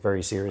to take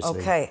very seriously.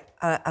 OK,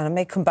 and I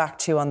may come back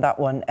to you on that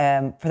one.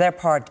 For their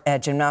part,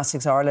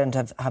 Gymnastics Ireland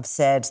have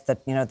said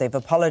that, they've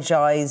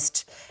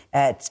apologised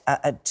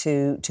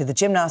to the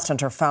gymnast and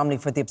her family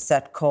for the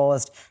upset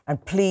caused.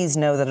 And please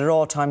know that at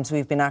all times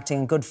we've been acting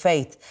in good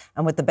faith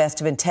and with the best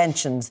of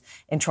intentions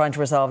in trying to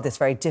resolve this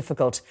very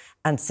difficult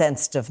and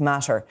sensitive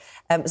matter.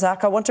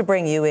 Zach, I want to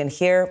bring you in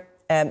here.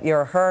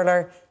 You're a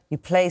hurler, you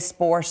play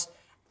sport.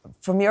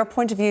 From your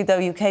point of view, though,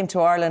 you came to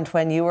Ireland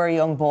when you were a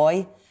young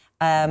boy.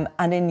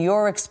 And in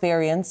your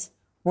experience,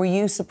 were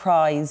you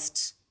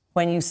surprised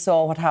when you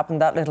saw what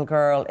happened to that little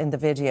girl in the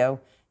video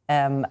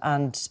and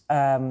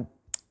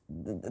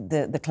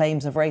the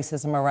claims of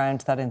racism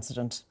around that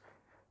incident?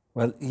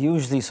 Well,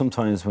 usually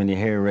sometimes when you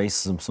hear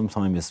racism,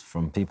 sometimes it's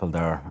from people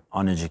that are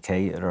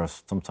uneducated, or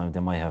sometimes they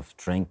might have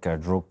drink or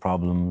drug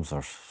problems,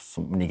 or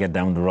when you get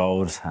down the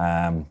road,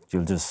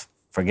 you'll just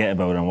forget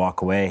about it and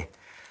walk away.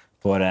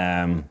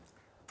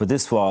 But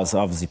this was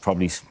obviously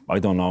probably, I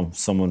don't know,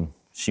 someone,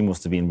 she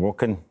must have been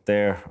working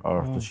there,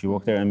 or did she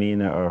work there,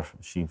 Amina, or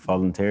she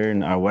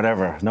volunteering, or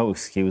whatever, no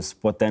excuse.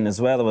 But then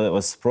as well, I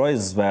was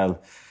surprised as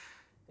well,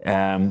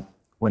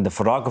 when the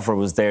photographer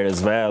was there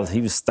as well,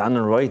 he was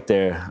standing right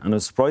there, and I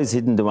was surprised he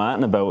didn't do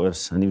anything about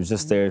it, and he was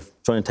just there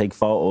trying to take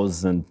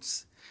photos. And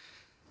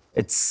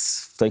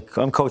it's like,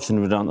 I'm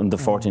coaching on the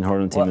 14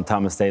 hurling team in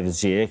Thomas Davis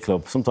GA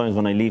club. Sometimes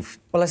when I leave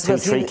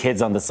 2-3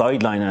 kids on the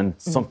sideline, and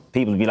some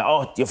people be like,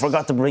 oh, you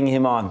forgot to bring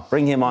him on,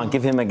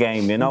 give him a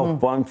game,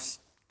 But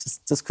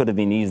this could have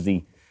been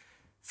easily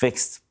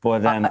fixed.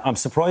 But I'm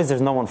surprised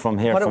there's no one from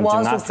here, from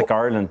Gymnastic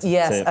Ireland.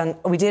 Yes, and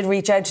we did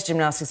reach out to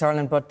Gymnastics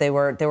Ireland, but they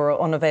were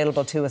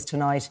unavailable to us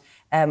tonight.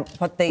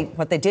 What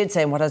they did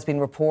say, and what has been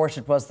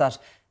reported, was that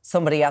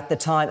somebody at the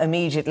time,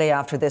 immediately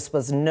after this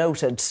was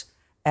noted,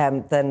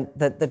 then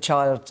the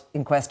child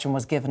in question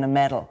was given a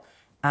medal.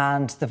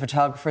 And the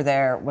photographer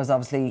there was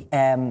obviously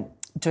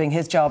doing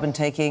his job in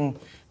taking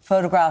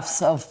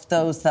photographs of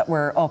those that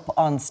were up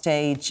on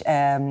stage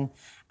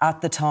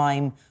at the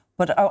time.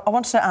 But I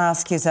wanted to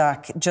ask you,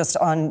 Zach, just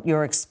on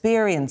your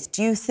experience,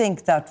 do you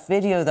think that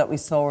video that we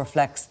saw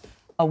reflects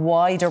a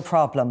wider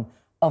problem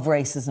of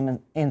racism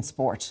in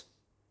sport?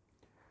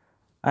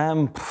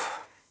 A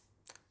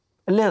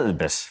A little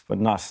bit, but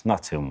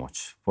not too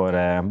much. But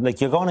like,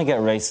 you're going to get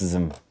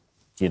racism,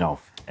 you know,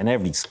 in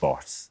every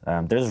sport.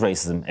 There's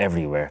racism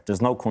everywhere.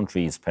 There's no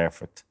country is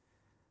perfect.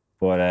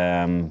 But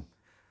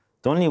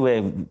the only way,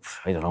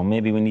 I don't know,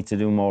 maybe we need to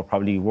do more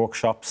probably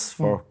workshops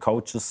for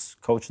coaches,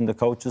 coaching the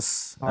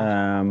coaches.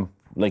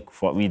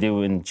 Like what we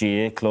do in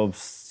GA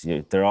clubs,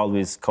 they're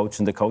always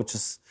coaching the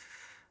coaches.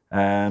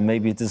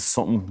 Maybe this is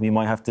something we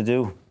might have to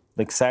do.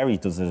 Like Sari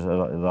does it a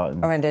lot.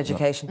 Around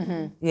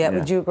education. Yeah,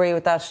 would you agree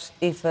with that,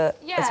 Aoife,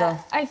 as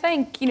well? I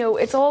think, you know,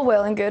 it's all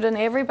well and good, and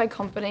every big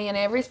company and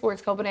every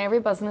sports club and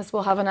every business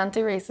will have an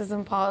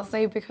anti-racism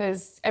policy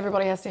because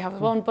everybody has to have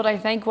one. But I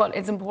think what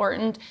is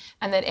important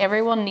and that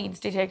everyone needs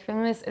to take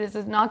from this is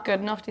it's not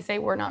good enough to say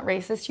we're not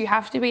racist. You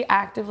have to be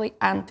actively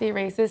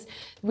anti-racist.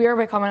 We are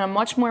becoming a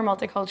much more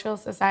multicultural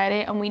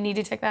society, and we need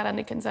to take that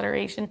into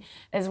consideration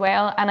as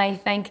well. And I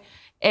think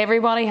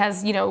everybody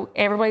has, you know,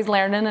 everybody's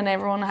learning and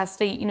everyone has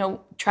to, you know,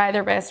 try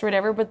their best or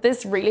whatever, but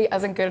this really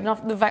isn't good enough.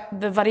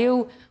 The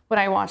video, when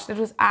I watched it,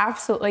 was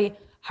absolutely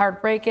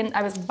heartbreaking.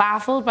 I was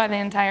baffled by the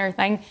entire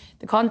thing.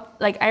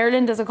 Like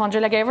Ireland as a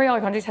country, like every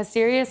other country, has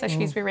serious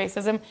issues with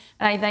racism,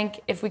 and I think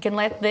if we can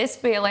let this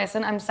be a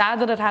lesson, I'm sad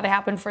that it had to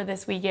happen for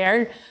this wee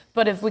year,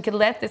 but if we could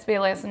let this be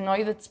a lesson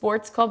now that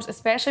sports clubs,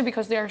 especially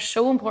because they are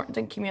so important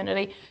in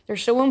community, they're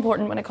so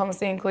important when it comes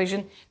to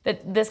inclusion,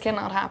 that this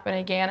cannot happen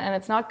again. And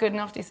it's not good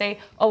enough to say,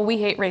 oh, we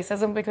hate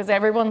racism, because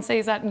everyone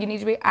says that. You need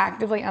to be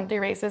actively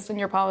anti-racist in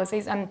your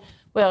policies, and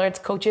whether it's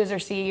coaches or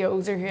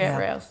CEOs or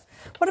whoever else.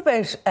 What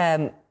about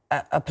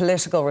a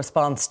political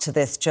response to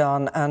this,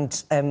 John?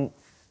 And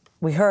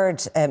we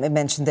heard it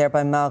mentioned there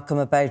by Malcolm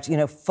about, you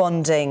know,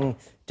 funding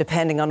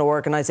depending on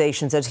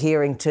organisations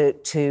adhering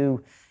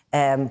to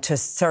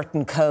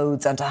certain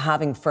codes and to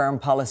having firm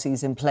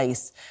policies in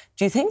place.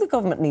 Do you think the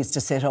government needs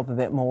to sit up a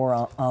bit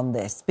more on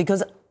this?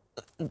 Because,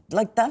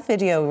 like that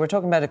video, we're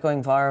talking about it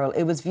going viral,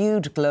 it was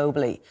viewed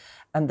globally.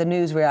 And the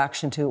news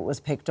reaction to it was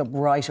picked up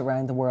right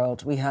around the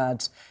world. We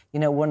had, you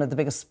know, one of the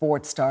biggest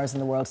sports stars in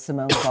the world,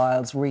 Simone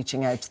Biles,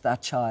 reaching out to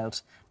that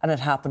child. And it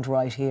happened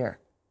right here.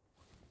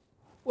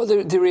 Well,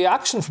 the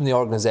reaction from the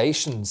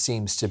organisation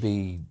seems to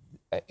be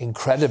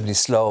incredibly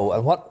slow.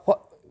 And what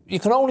you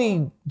can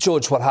only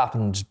judge what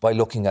happened by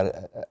looking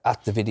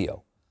at the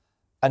video.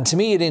 And to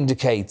me, it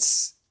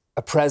indicates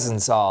a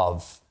presence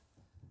of...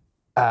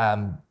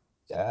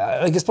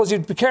 I suppose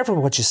you'd be careful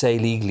with what you say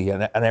legally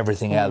and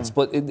everything else,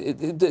 but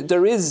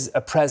there is a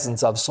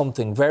presence of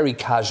something very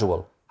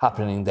casual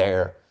happening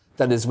there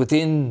that is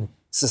within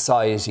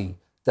society,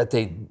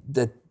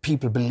 that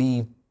people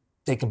believe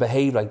they can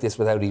behave like this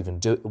without even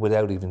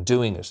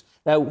doing it.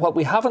 Now, what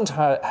we haven't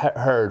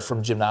heard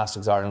from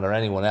Gymnastics Ireland or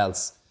anyone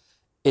else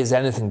is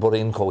anything but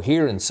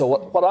incoherence. So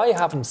what I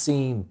haven't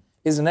seen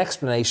is an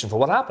explanation for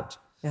what happened.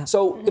 Yeah.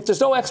 So if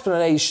there's no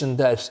explanation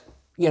that,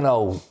 you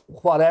know,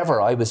 whatever,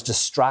 I was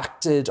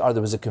distracted or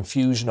there was a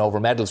confusion over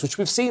medals, which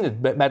we've seen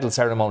at medal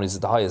ceremonies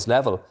at the highest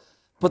level,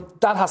 but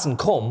that hasn't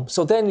come.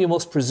 So then you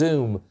must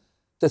presume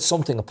that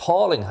something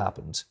appalling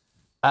happened.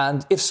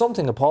 And if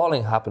something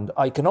appalling happened,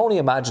 I can only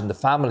imagine the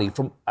family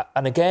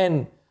and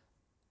again,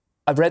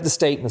 I've read the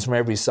statements from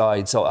every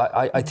side, so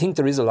I think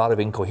there is a lot of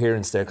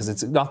incoherence there because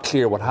it's not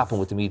clear what happened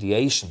with the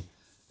mediation,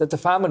 that the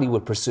family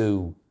would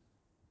pursue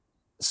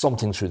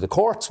something through the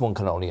courts, one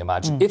can only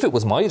imagine. If it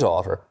was my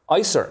daughter,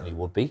 I certainly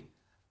would be.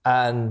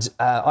 And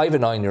I have a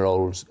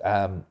 9-year-old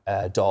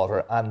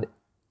daughter, and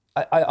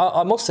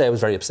I must say I was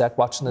very upset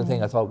watching the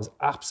thing. I thought it was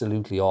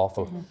absolutely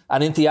awful.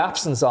 And in the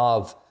absence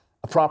of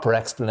a proper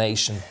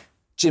explanation,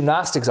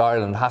 Gymnastics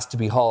Ireland has to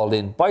be hauled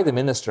in by the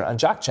minister, and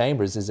Jack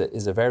Chambers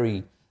is a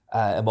very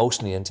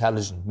emotionally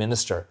intelligent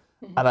minister.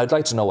 And I'd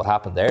like to know what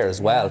happened there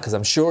as well, because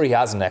I'm sure he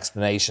has an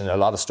explanation. A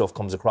lot of stuff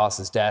comes across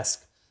his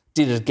desk.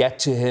 Did it get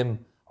to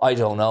him? I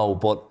don't know,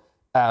 but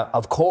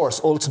of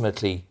course,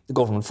 ultimately, the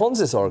government funds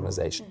this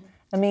organisation.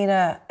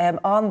 Amina,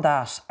 on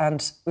that,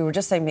 and we were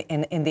just saying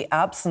in the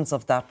absence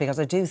of that, because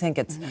I do think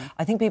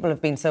I think people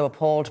have been so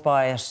appalled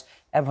by it,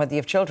 whether you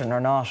have children or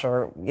not,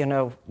 or, you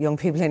know, young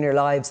people in your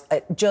lives,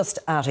 just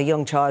at a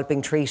young child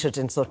being treated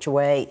in such a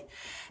way,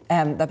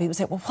 that people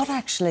say, well, what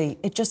actually,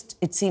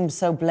 it seems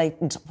so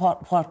blatant,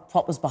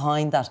 what was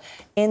behind that?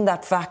 In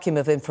that vacuum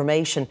of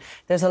information,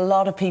 there's a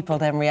lot of people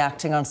then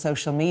reacting on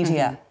social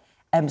media,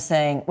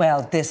 saying,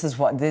 well, this is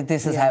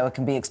how it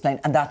can be explained.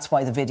 And that's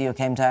why the video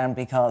came down,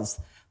 because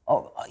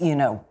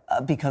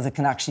it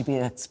can actually be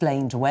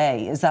explained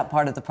away. Is that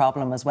part of the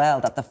problem as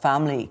well, that the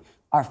family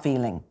are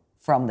feeling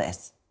from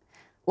this?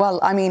 Well,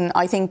 I mean,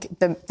 I think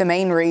the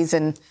main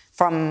reason,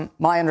 from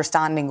my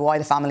understanding, why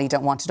the family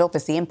don't want it up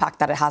is the impact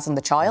that it has on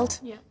the child.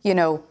 Yeah. You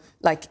know,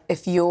 like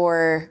if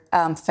your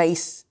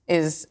face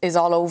is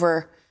all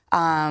over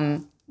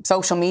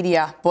social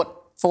media, but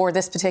for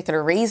this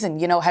particular reason,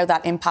 you know, how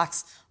that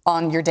impacts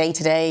on your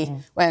day-to-day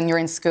when you're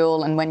in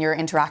school and when you're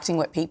interacting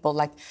with people,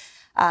 like,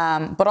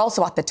 but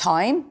also at the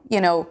time, you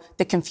know,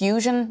 the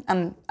confusion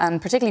and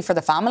particularly for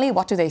the family,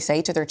 what do they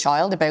say to their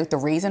child about the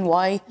reason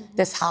why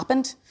this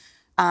happened?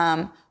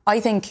 I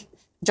think,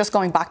 just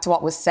going back to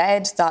what was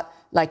said, that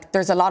like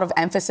there's a lot of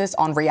emphasis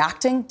on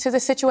reacting to the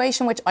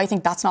situation, which I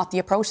think that's not the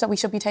approach that we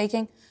should be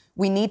taking.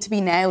 We need to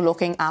be now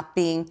looking at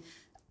being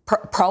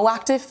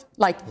proactive.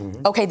 Like,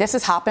 okay, this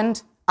has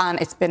happened and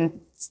it's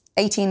been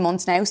 18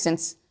 months now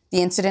since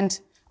the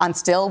incident, and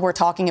still we're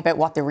talking about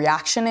what the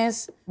reaction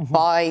is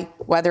by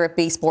whether it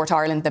be Sport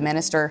Ireland, the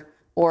Minister,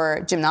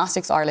 or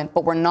Gymnastics Ireland,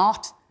 but we're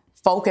not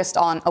focused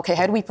on, okay,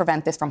 how do we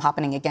prevent this from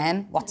happening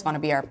again? What's going to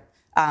be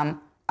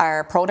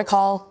our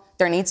protocol?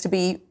 There needs to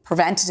be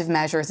preventative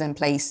measures in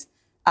place.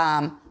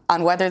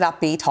 And whether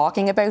that be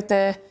talking about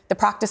the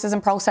practices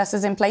and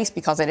processes in place,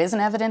 because it isn't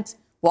evident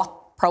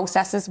what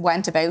processes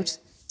went about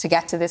to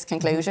get to this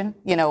conclusion,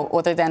 you know,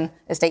 other than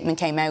a statement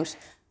came out.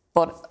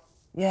 But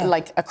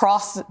like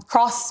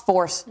across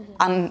sport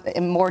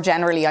and more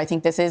generally, I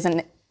think this is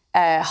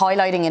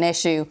highlighting an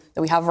issue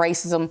that we have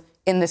racism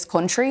in this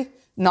country,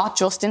 not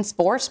just in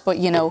sport, but,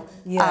 you know,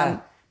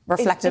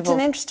 reflective It's an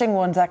interesting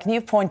one, Zach, and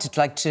you've pointed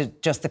like to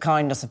just the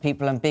kindness of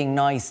people and being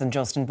nice and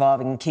just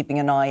involving and keeping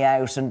an eye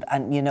out and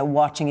you know,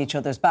 watching each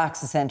other's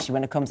backs essentially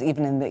when it comes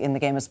even in the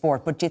game of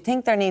sport. But do you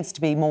think there needs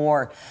to be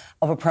more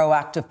of a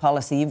proactive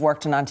policy? You've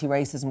worked on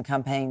anti-racism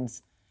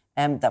campaigns,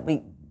 that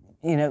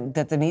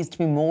there needs to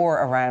be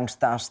more around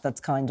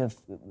that's kind of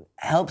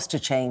helps to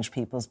change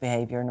people's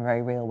behaviour in a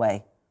very real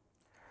way.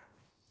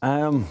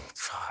 I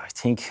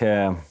think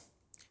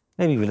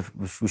maybe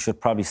we should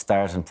probably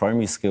start in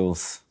primary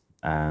schools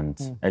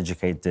and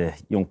educate the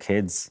young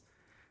kids.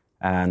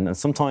 And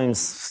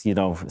sometimes, you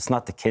know, it's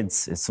not the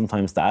kids, it's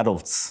sometimes the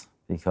adults,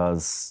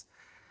 because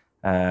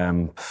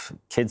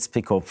kids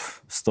pick up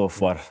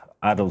stuff what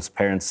adults,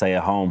 parents say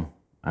at home,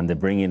 and they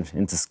bring it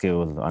into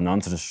school and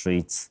onto the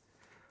streets.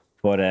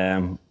 But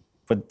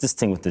this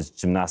thing with the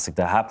gymnastic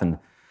that happened,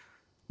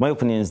 my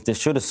opinion is they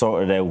should have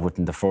sorted it out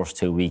within the first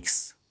 2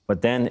 weeks.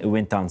 But then it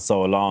went on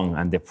so long,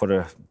 and they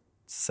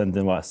send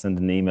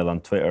an email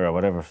on Twitter or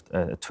whatever,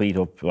 a tweet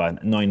up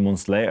 9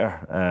 months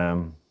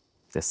later.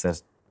 They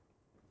said,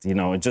 you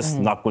know, it's just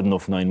not good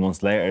enough 9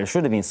 months later. It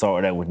should have been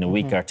sorted out within a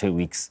week or 2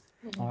 weeks.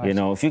 Right. You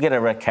know, if you get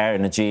a red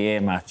card in a GAA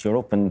match, you're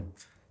up in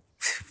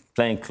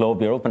playing club,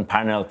 you're up in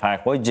Parnell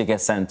Park, why did you get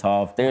sent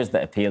off? There's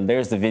the appeal,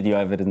 there's the video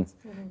evidence.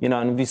 You know,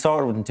 and it'd be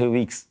sorted within 2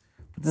 weeks.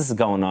 But this is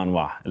going on,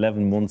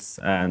 11 months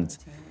and...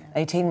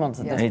 18 months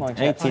at this point.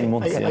 18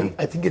 months,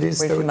 I think it is,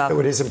 though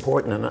it is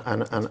important,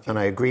 and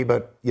I agree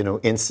about, you know,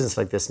 incidents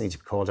like this need to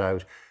be called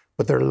out.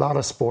 But there are a lot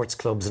of sports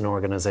clubs and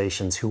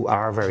organisations who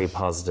are very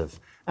positive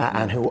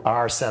and who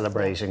are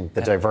celebrating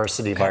the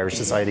diversity of Irish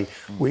society.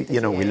 We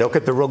look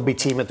at the rugby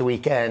team at the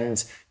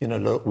weekend. You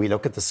know, we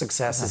look at the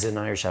successes in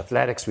Irish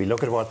athletics. We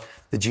look at what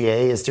the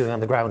GAA is doing on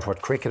the ground,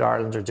 what Cricket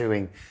Ireland are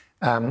doing.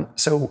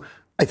 So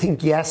I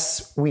think,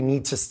 yes, we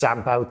need to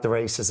stamp out the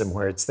racism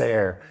where it's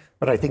there.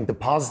 But I think the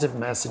positive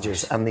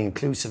messages and the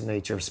inclusive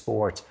nature of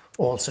sport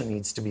also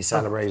needs to be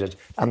celebrated.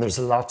 And there's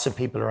lots of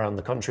people around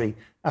the country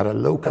at a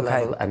local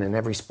level and in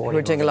every sporting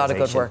We're doing a lot of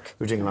good work.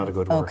 We're doing a lot of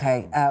good work.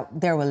 OK,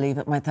 there we'll leave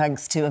it. My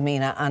thanks to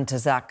Amina and to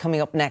Zach.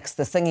 Coming up next,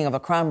 the singing of a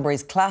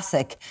Cranberries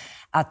classic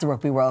at the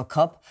Rugby World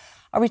Cup.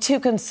 Are we too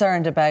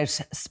concerned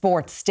about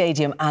sports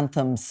stadium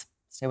anthems?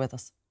 Stay with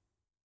us.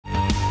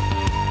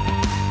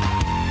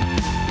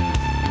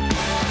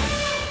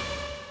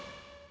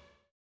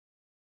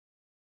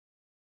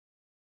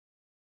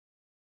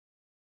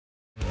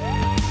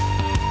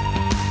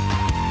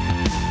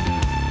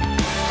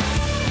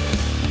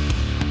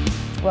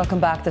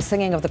 Welcome back. The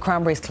singing of the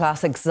Cranberries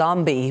classic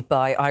Zombie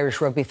by Irish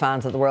rugby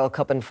fans at the World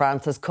Cup in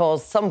France has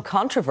caused some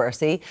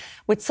controversy,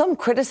 with some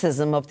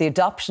criticism of the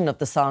adoption of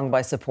the song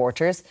by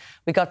supporters.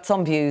 We got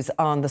some views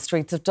on the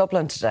streets of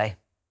Dublin today.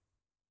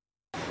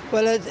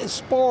 Well,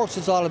 sports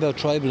is all about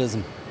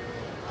tribalism.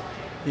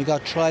 You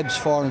got tribes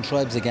for and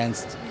tribes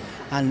against,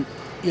 and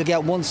you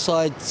get one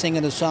side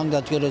singing a song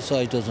that the other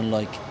side doesn't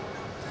like.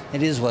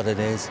 It is what it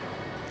is.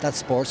 That's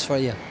sports for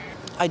you.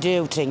 I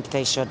do think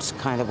they should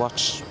kind of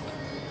watch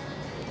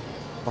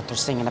what they're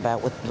singing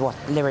about, with what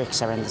lyrics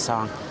are in the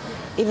song,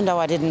 even though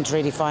I didn't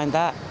really find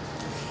that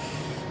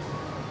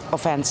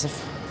offensive.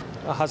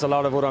 It has a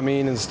lot of other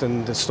meanings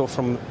than the stuff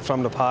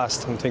from the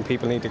past, and I think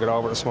people need to get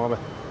over it a small bit.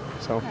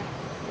 So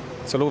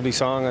it's a lovely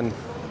song, and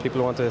people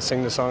who want to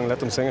sing the song, let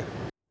them sing it.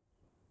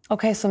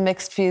 OK, some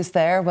mixed views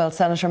there. Well,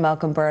 Senator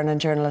Malcolm Byrne and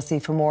journalists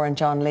Aoife Moore and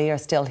John Lee are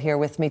still here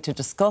with me to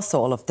discuss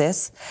all of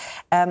this.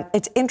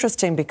 It's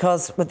interesting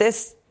because when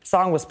this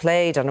song was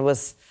played and it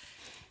was...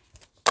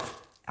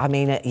 I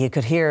mean, you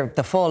could hear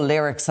the full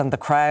lyrics and the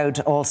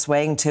crowd all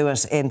swaying to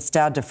it in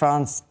Stade de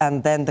France.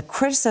 And then the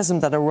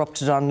criticism that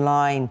erupted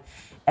online,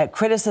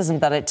 criticism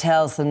that it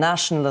tells the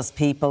nationalist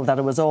people that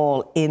it was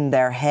all in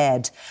their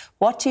head.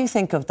 What do you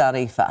think of that,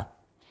 Aoife?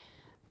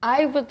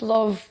 I would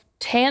love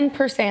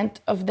 10%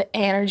 of the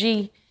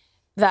energy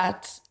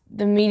that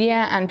the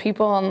media and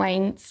people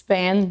online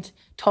spend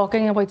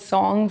talking about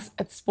songs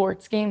at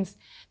sports games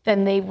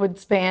than they would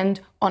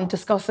spend on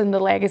discussing the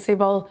legacy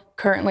bill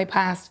currently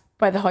passed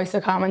by the House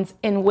of Commons,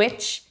 in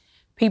which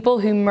people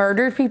who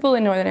murdered people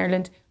in Northern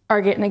Ireland are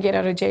getting a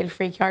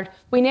get-out-of-jail-free card.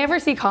 We never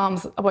see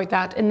columns about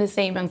that in the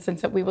same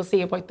instance that we will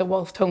see about the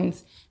Wolf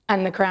Tones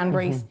and the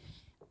Cranberries.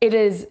 it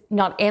is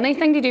not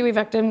anything to do with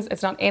victims.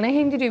 It's not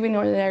anything to do with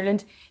Northern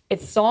Ireland.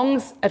 It's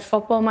songs at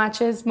football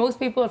matches. Most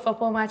people at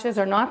football matches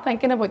are not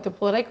thinking about the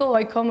political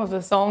outcome of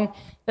the song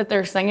that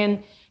they're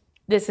singing.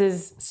 This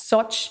is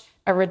such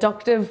a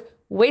reductive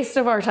waste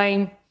of our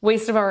time,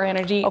 waste of our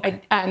energy.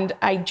 And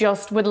I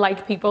just would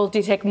like people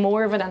to take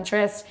more of an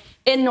interest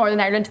in Northern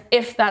Ireland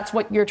if that's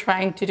what you're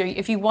trying to do.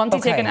 If you want to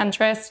take an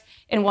interest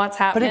in what's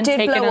happening,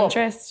 take an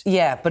interest.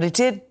 Yeah, but it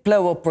did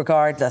blow up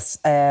regardless.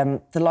 The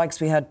likes,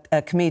 we had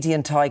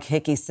comedian Tyke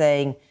Hickey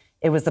saying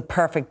it was the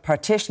perfect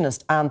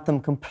partitionist anthem,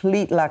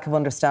 complete lack of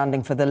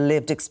understanding for the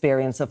lived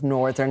experience of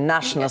Northern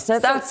nationalists. Now,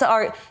 that's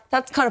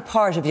kind of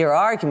part of your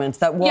argument,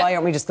 that why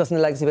aren't we discussing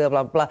the legacy, blah,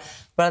 blah, blah.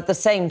 But at the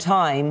same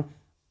time,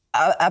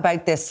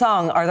 about this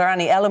song, are there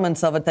any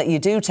elements of it that you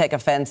do take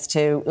offence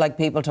to, like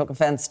people took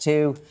offence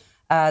to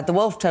the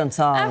Wolftown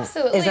song?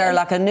 Absolutely. Is there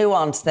like a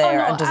nuance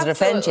there, and does it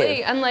offend you?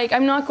 And like,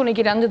 I'm not going to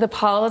get into the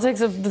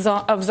politics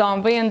of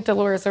Zombie and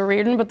Dolores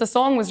O'Riordan, but the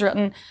song was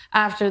written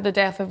after the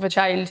death of a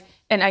child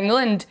in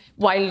England,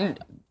 while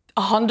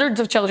hundreds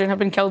of children have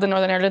been killed in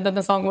Northern Ireland, and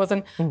the song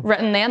wasn't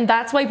written then.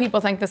 That's why people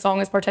think the song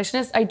is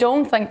partitionist. I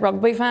don't think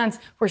rugby fans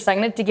were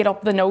singing it to get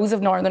up the nose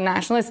of Northern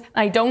nationalists.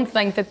 I don't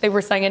think that they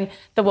were singing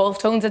the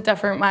Wolftones at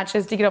different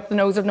matches to get up the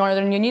nose of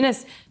Northern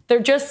Unionists. They're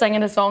just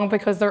singing a song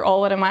because they're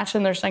all at a match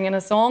and they're singing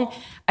a song.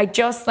 I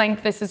just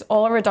think this is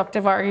all a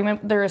reductive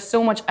argument. There is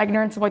so much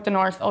ignorance about the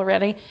North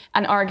already,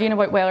 and arguing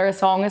about whether a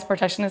song is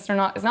partitionist or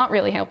not is not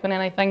really helping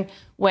anything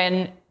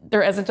when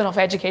there isn't enough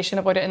education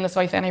about it in the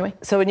South anyway.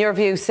 So in your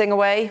view, sing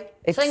away?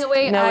 Sing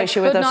away, no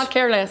issue with it? I could not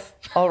care less.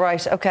 All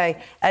right,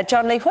 OK.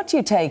 John Lee, what do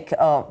you take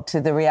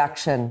to the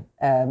reaction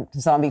to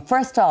Zombie?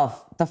 First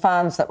off, the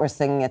fans that were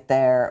singing it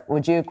there,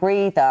 would you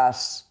agree that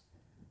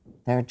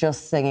they're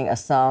just singing a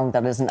song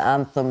that is an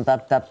anthem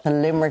that the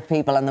Limerick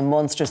people and the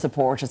Munster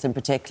supporters in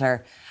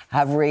particular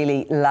have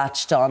really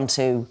latched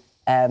onto?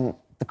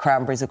 The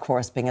Cranberries, of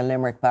course, being a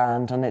Limerick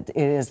band, and it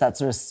is that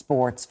sort of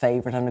sports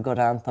favourite and a good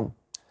anthem.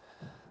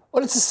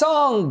 Well, it's a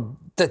song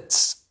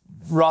that's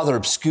rather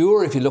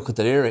obscure if you look at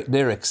the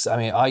lyrics. I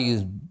mean, I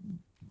was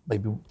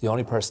maybe the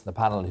only person in the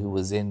panel who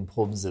was in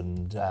pubs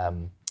and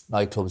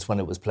nightclubs when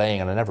it was playing,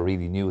 and I never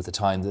really knew at the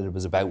time that it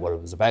was about what it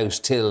was about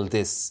till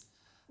this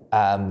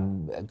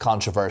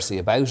controversy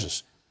about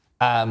it.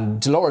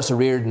 Dolores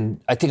O'Riordan,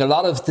 I think a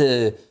lot of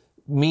the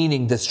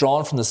meaning that's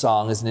drawn from the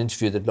song is an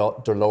interview that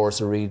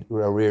Dolores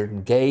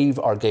O'Riordan gave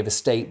a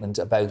statement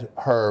about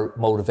her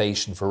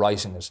motivation for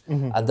writing it.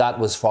 Mm-hmm. And that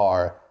was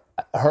for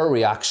her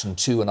reaction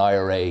to an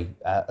IRA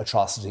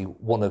atrocity,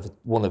 one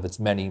of its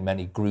many,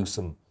 many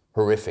gruesome,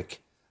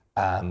 horrific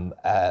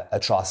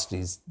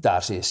atrocities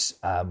that it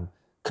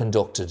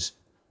conducted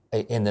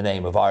in the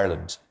name of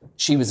Ireland.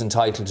 She was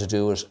entitled to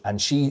do it,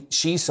 and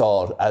she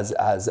saw it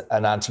as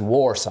an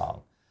anti-war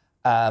song.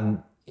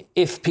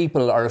 If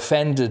people are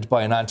offended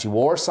by an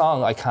anti-war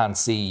song, I can't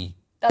see.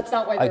 That's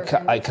not why they're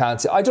offended. I can't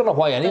see. I don't know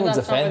why anyone's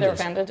offended. That's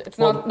not why they're offended. It's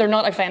not. They're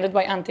not offended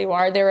by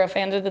anti-war. They're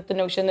offended at the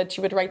notion that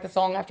she would write the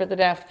song after the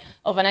death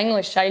of an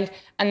English child,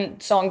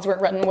 and songs weren't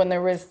written when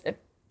there was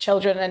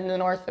children in the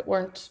North that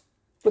weren't.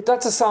 But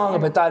that's a song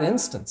about that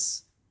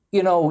instance.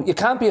 You know, you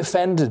can't be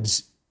offended.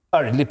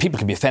 Or people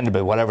can be offended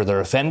by whatever they're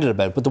offended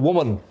about, but the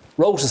woman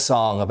wrote a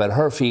song about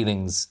her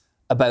feelings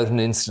about an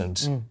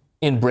incident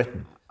in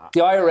Britain.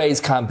 The IRA's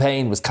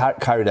campaign was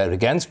carried out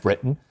against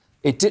Britain.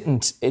 It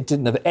didn't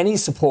have any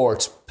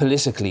support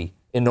politically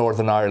in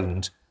Northern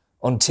Ireland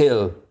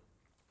until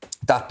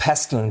that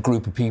pestilent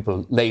group of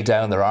people laid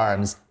down their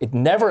arms. It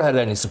never had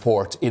any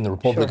support in the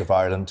Republic of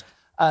Ireland.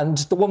 And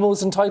the woman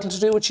was entitled to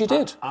do what she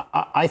did.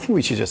 I think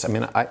we should just,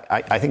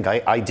 I think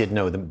I did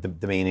know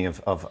the meaning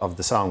of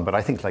the song, but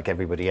I think like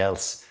everybody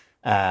else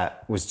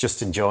was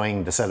just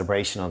enjoying the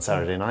celebration on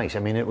Saturday night. I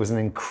mean, it was an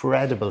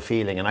incredible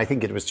feeling, and I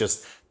think it was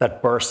just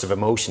that burst of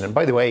emotion. And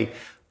by the way,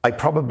 I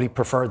probably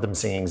preferred them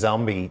singing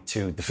Zombie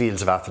to The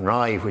Fields of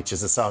Athenry, which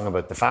is a song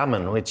about the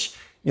famine, which,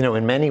 you know,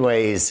 in many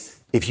ways,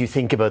 if you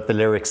think about the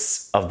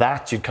lyrics of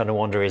that, you'd kind of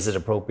wonder, is it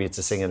appropriate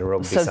to sing in a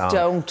rugby song? So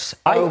don't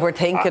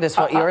overthink it, is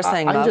what you're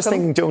saying, Malcolm. I'm just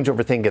thinking, don't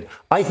overthink it.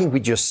 I think we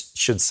just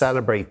should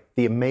celebrate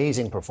the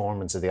amazing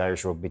performance of the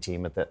Irish rugby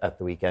team at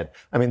the weekend.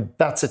 I mean,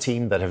 that's a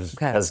team that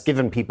has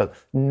given people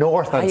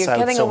north and south so much joy.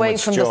 You're getting away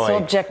from the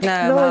subject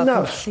now, No,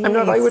 Malcolm, I'm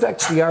not. I would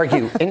actually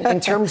argue, in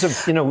terms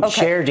of, you know,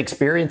 shared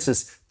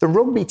experiences, the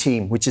rugby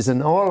team, which is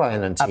an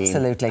all-Ireland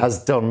team,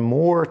 has done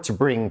more to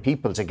bring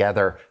people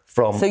together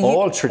from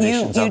all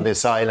traditions on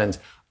this island.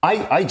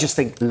 I just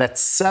think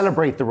let's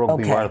celebrate the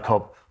Rugby World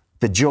Cup,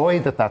 the joy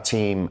that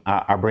team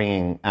are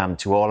bringing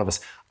to all of us.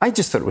 I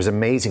just thought it was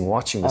amazing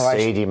watching the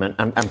stadium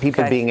and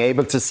people being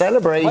able to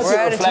celebrate. We're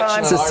out of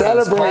time. To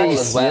celebrate,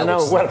 you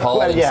know.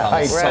 Well, yeah,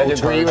 I'd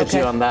agree with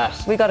you on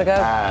that. We got to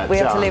go. We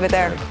have to leave it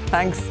there.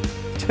 Thanks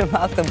to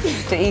Malcolm,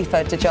 to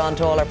Aoife, to John,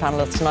 to all our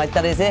panellists tonight.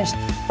 That is it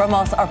from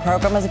us. Our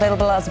programme is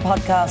available as a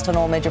podcast on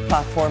all major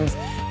platforms.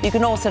 You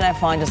can also now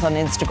find us on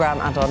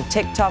Instagram and on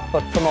TikTok.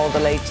 But from all the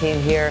late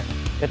team here,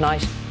 good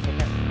night.